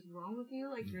 Alex, what is wrong with you?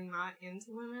 Like, you're not into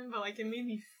women, but, like, it made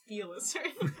me feel a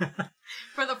certain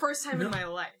for the first time in my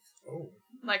life.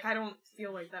 Like, I don't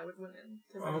feel like that with women,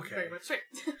 because I'm very much straight.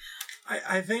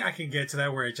 I think I can get to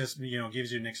that where it just,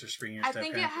 gives you an extra spring in your step. I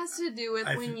think it has to do with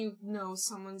when you know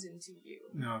someone's into you.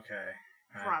 Okay.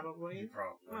 Probably.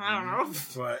 I don't know.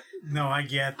 But, no, I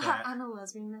get that. I'm a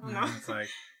lesbian now. No. It's like,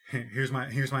 here's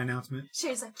my announcement.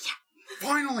 Shay's like, yeah.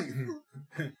 Finally!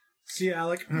 See you,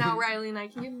 Alec. Now Riley and I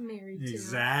can get married, too.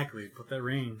 Exactly. Put that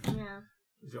ring. Yeah.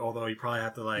 Although you probably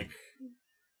have to, like,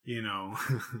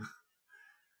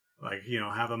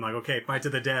 have them like, okay, fight to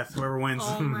the death, whoever wins.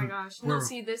 Oh my gosh. No,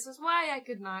 see, this is why I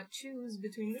could not choose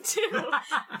between the two.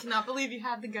 I cannot believe you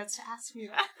had the guts to ask me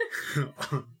that.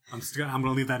 I'm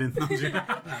gonna leave that in.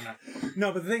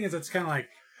 No, but the thing is, it's kind of like,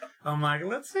 I'm like,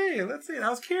 let's see. I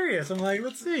was curious. I'm like,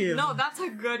 let's see. No, that's a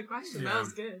good question. Yeah. That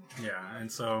was good. Yeah,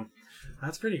 and so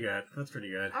that's pretty good.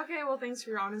 Okay, well, thanks for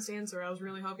your honest answer. I was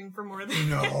really hoping for more than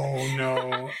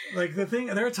No. Like, the thing,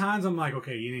 there are times I'm like,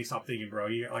 okay, you need to stop thinking, bro.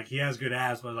 He has good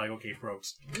abs, but like, okay,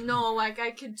 folks. No, like,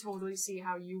 I could totally see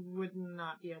how you would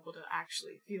not be able to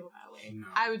actually feel that way. No.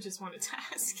 I would just wanted to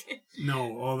ask it.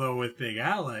 No, although with Big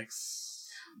Alex...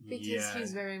 Because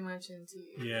he's very much into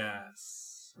you.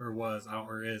 Yes. Or was,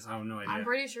 or is, I have no idea. I'm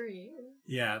pretty sure he is.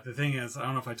 Yeah, the thing is, I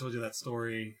don't know if I told you that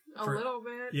story. A little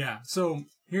bit. Yeah, so,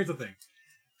 here's the thing.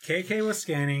 KK was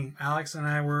scanning, Alex and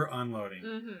I were unloading.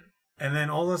 Mm-hmm. And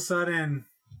then all of a sudden,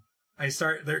 I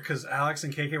start there, because Alex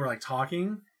and KK were like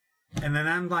talking, and then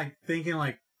I'm like thinking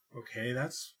like, okay,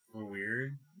 that's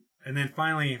weird. And then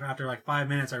finally, after like 5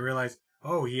 minutes, I realized,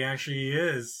 oh, he actually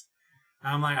is.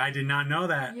 I'm like, I did not know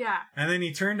that. Yeah. And then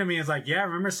he turned to me and was like, yeah,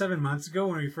 remember 7 months ago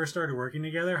when we first started working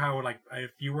together, how like,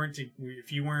 if you weren't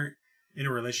in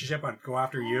a relationship, I'd go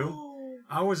after you? Oh.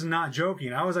 I was not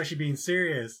joking. I was actually being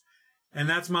serious. And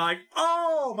that's my like,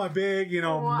 oh, my big,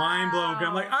 mind blown.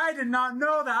 I'm like, I did not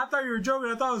know that. I thought you were joking.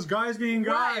 I thought it was guys being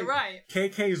guys. Right.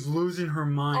 KK's losing her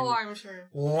mind. Oh, I'm sure.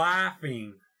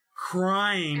 Laughing.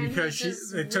 Crying and because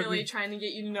he's it took really me trying to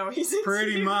get you to know he's into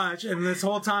pretty you. much, and this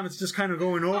whole time it's just kind of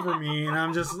going over me,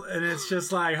 and it's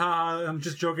just like, I'm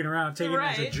just joking around, taking it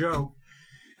as a joke,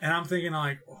 and I'm thinking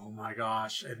like, oh my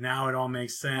gosh, and now it all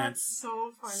makes sense. That's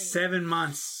so funny. 7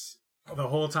 months, the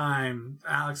whole time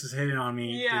Alex is hitting on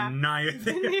me, Yeah. did not even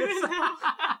think Didn't even know.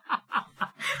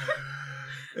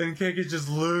 And Kik is just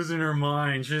losing her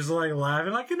mind. She's like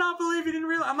laughing, I cannot believe you didn't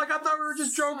realize. I'm like, I thought we were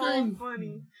just joking. So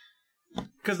funny.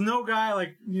 Because no guy,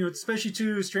 like, especially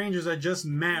two strangers I just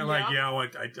met, like, Yep.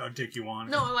 yeah, I'll take you on.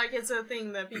 No, like, it's a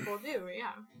thing that people do,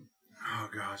 yeah. Oh,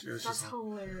 gosh. It was That's just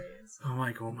hilarious. I'm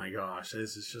like, oh my gosh,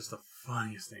 this is just the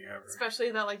funniest thing ever.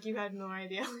 Especially that, like, you had no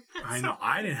idea. I know,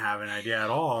 I didn't have an idea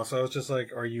at all, so it's just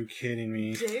like, are you kidding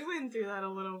me? Jay went through that a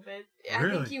little bit.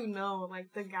 Really? I think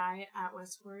like, the guy at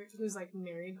Westport who's, like,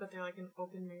 married, but they're, like, an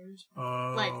open marriage.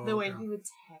 Oh. Like, the way he would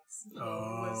text me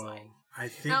was, like... I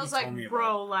think And I was he like, told me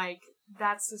bro, like,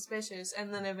 that's suspicious.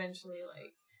 And then eventually,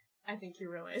 like, I think he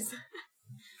realized.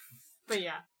 But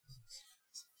yeah.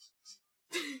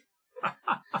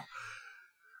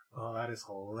 Oh, that is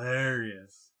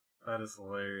hilarious.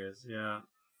 Yeah.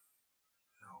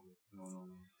 No.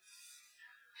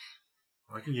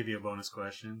 I can give you a bonus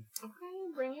question.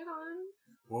 Okay, bring it on.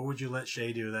 What would you let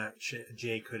Shay do that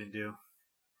Jay couldn't do?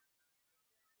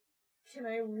 Can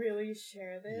I really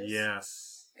share this?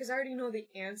 Yes. Because I already know the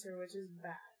answer, which is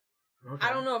bad. Okay.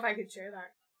 I don't know if I could share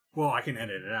that. Well, I can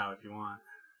edit it out if you want.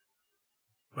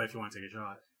 But if you want to take a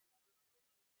shot.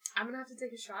 I'm gonna have to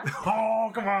take a shot?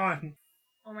 Oh, come on!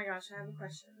 Oh my gosh, I have a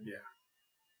question. Yeah.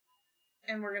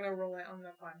 And we're gonna roll it on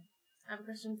the fun. I have a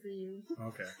question for you.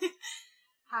 Okay.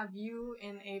 Have you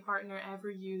and a partner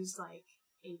ever used, like,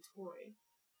 a toy?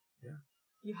 Yeah.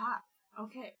 You have?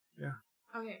 Okay. Yeah.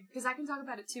 Okay, because I can talk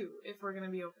about it too, if we're gonna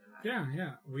be open about it.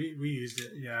 Yeah. We used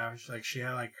it. Yeah, she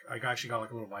had she got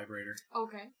like a little vibrator.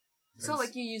 Okay. So,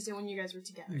 like, you used it when you guys were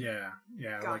together? Yeah.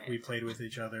 Got like, it. we played with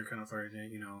each other, kind of flirted,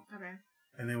 Okay.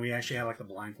 And then we actually had, like, the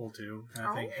blindfold, too.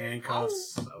 I think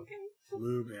handcuffs, okay.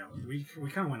 lube, we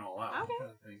kind of went all out. Okay.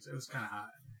 Kind of things. It was kind of hot.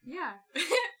 Yeah.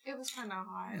 It was kind of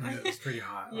hot. It was pretty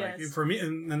hot. Yes. Like, for me,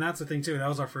 and that's the thing, too. That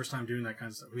was our first time doing that kind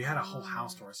of stuff. We had a whole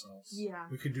house to ourselves. Yeah.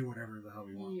 We could do whatever the hell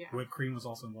we want. Yeah. Whipped cream was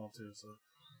also involved, too, so.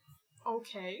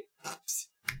 Okay.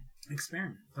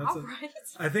 Experiment. That's Alright.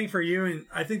 I think for you, and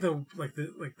I think the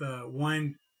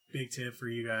one big tip for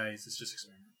you guys is just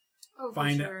experiment. Oh,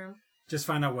 Find for sure. Just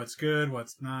find out what's good,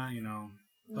 what's not,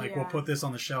 Like, we'll Yeah. put this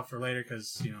on the shelf for later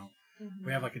because, Mhm.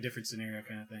 we have, like, a different scenario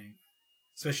kind of thing.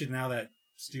 Especially now that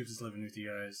Stoops is living with you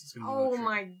guys. It's gonna be Oh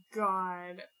my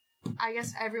god. I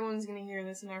guess everyone's gonna hear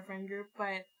this in our friend group,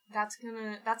 but that's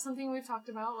something we've talked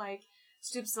about, like,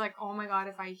 Stoops is like, oh my god,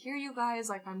 if I hear you guys,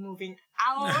 like, I'm moving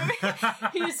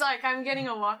out. He's like, I'm getting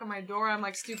a lock on my door. I'm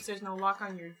like, Stoops, there's no lock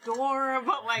on your door,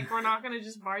 but, like, we're not gonna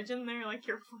just barge in there like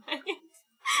you're playing.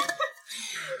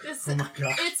 Oh my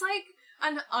god. It's like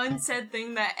an unsaid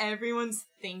thing that everyone's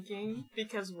thinking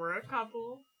because we're a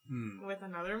couple with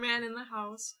another man in the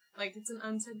house. Like, it's an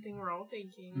unsaid thing we're all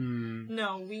thinking.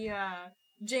 No,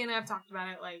 Jay and I have talked about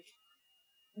it, like,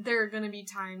 there are gonna be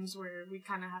times where we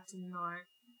kind of have to not,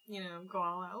 go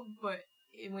all out, but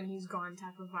when he's gone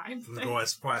type of vibe. Go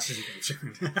as fast as you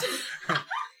can.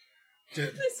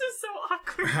 This is so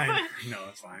awkward. No,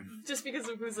 it's fine. Just because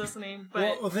of who's listening,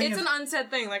 but it's an unsaid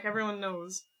thing, like, everyone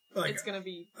knows. Like, it's gonna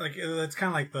be like, it's kind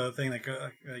of like the thing that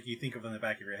like you think of in the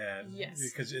back of your head. Yes.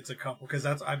 Because it's a couple. Because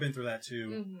I've been through that too,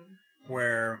 Mm-hmm.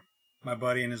 where my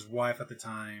buddy and his wife at the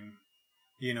time,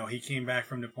 you know, he came back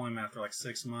from deployment after like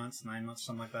 6 months, 9 months,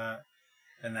 something like that.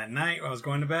 And that night, I was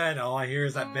going to bed. All I hear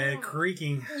is that bed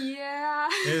creaking. Yeah.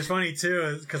 It was funny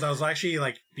too, because I was actually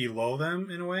like below them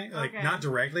in a way, like not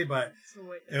directly, but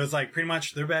it was like pretty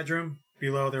much their bedroom.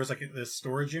 Below there was like this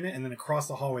storage unit, and then across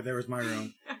the hallway there was my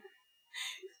room.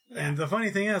 Yeah. And the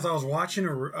funny thing is, I was watching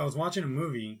a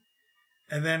movie,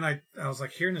 and then I was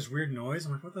like hearing this weird noise.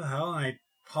 I'm like, what the hell? And I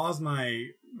paused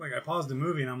the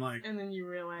movie, and I'm like, and then you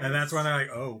realize, and that's when they're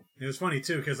like, oh, it was funny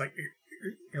too, because like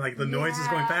the noise is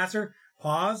going faster.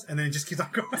 Pause, and then it just keeps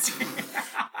on going.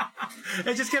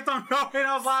 It just kept on going.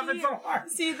 I was laughing so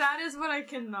hard. See, that is what I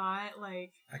cannot,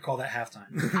 like... I call that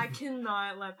halftime. I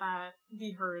cannot let that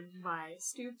be heard by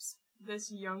Stoops,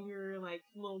 this younger, like,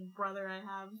 little brother I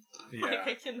have. Yeah. Like,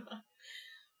 I cannot.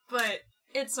 But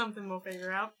it's something we'll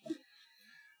figure out.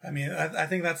 I mean, I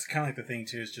think that's kind of like the thing,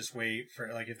 too, is just wait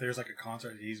for, like, if there's, like, a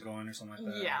concert that he's going or something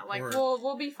like that. Yeah, like,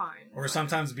 we'll be fine. Or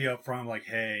sometimes be upfront, like,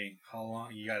 hey, how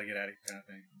long, you gotta get at it, kind of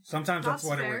thing. Sometimes that's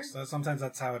what fair. It works. Sometimes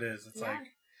that's how it is. It's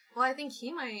like... Well, I think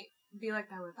he might be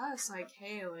like that with us, like,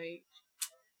 hey, like...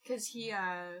 Because he,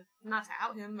 not to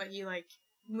out him, but he, like,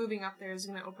 moving up there is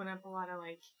gonna open up a lot of,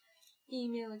 like,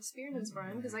 email experiments for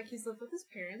him, because, like, he's lived with his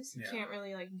parents. He can't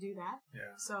really, like, do that.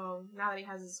 Yeah. So, now that he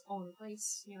has his own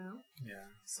place, you know? Yeah.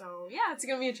 So, yeah, it's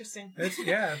gonna be interesting.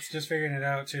 It's just figuring it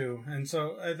out, too. And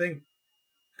so, I think,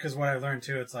 because what I learned,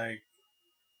 too, it's like,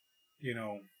 you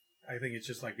know, I think it's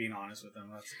just, like, being honest with them.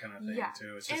 That's the kind of thing,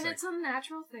 too. It's just and like, it's a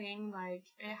natural thing. Like,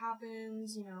 it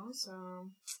happens, you know, so,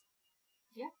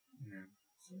 yeah. Yeah.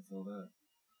 So, it's all that.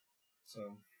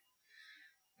 So...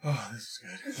 Oh, this is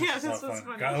good. This was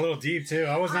fun. Got a little deep, too.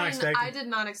 I was not expecting... I did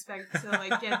not expect to,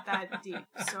 like, get that deep,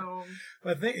 so...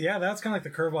 But, that's kind of like the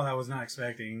curveball I was not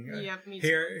expecting. Yep, me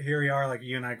too. Here we are, like,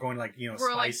 you and I going, like, you know,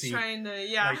 we're, spicy. We're,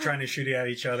 like, trying to shoot at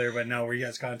each other, but no, we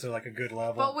guys got into, like, a good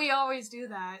level. But we always do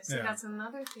that. So that's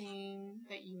another thing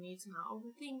that you need to not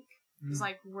overthink. It's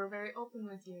like, we're very open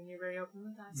with you, and you're very open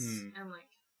with us. And, like,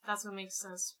 that's what makes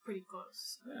us pretty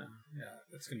close. Yeah.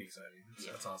 It's going to be exciting.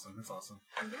 That's awesome. That's awesome.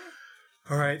 Yeah.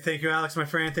 All right, thank you, Alyx, my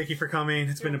friend. Thank you for coming.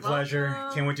 It's been a pleasure.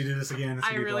 Can't wait to do this again.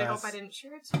 I really hope I didn't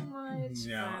share too much.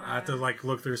 Yeah, I have to like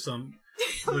look through some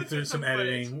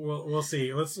editing. We'll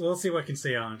see. We'll see what can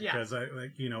stay on because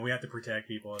we have to protect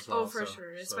people as well. Oh, for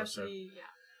sure, especially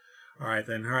All right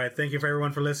then. All right, thank you for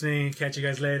everyone for listening. Catch you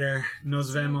guys later.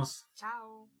 Nos vemos.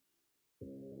 Ciao.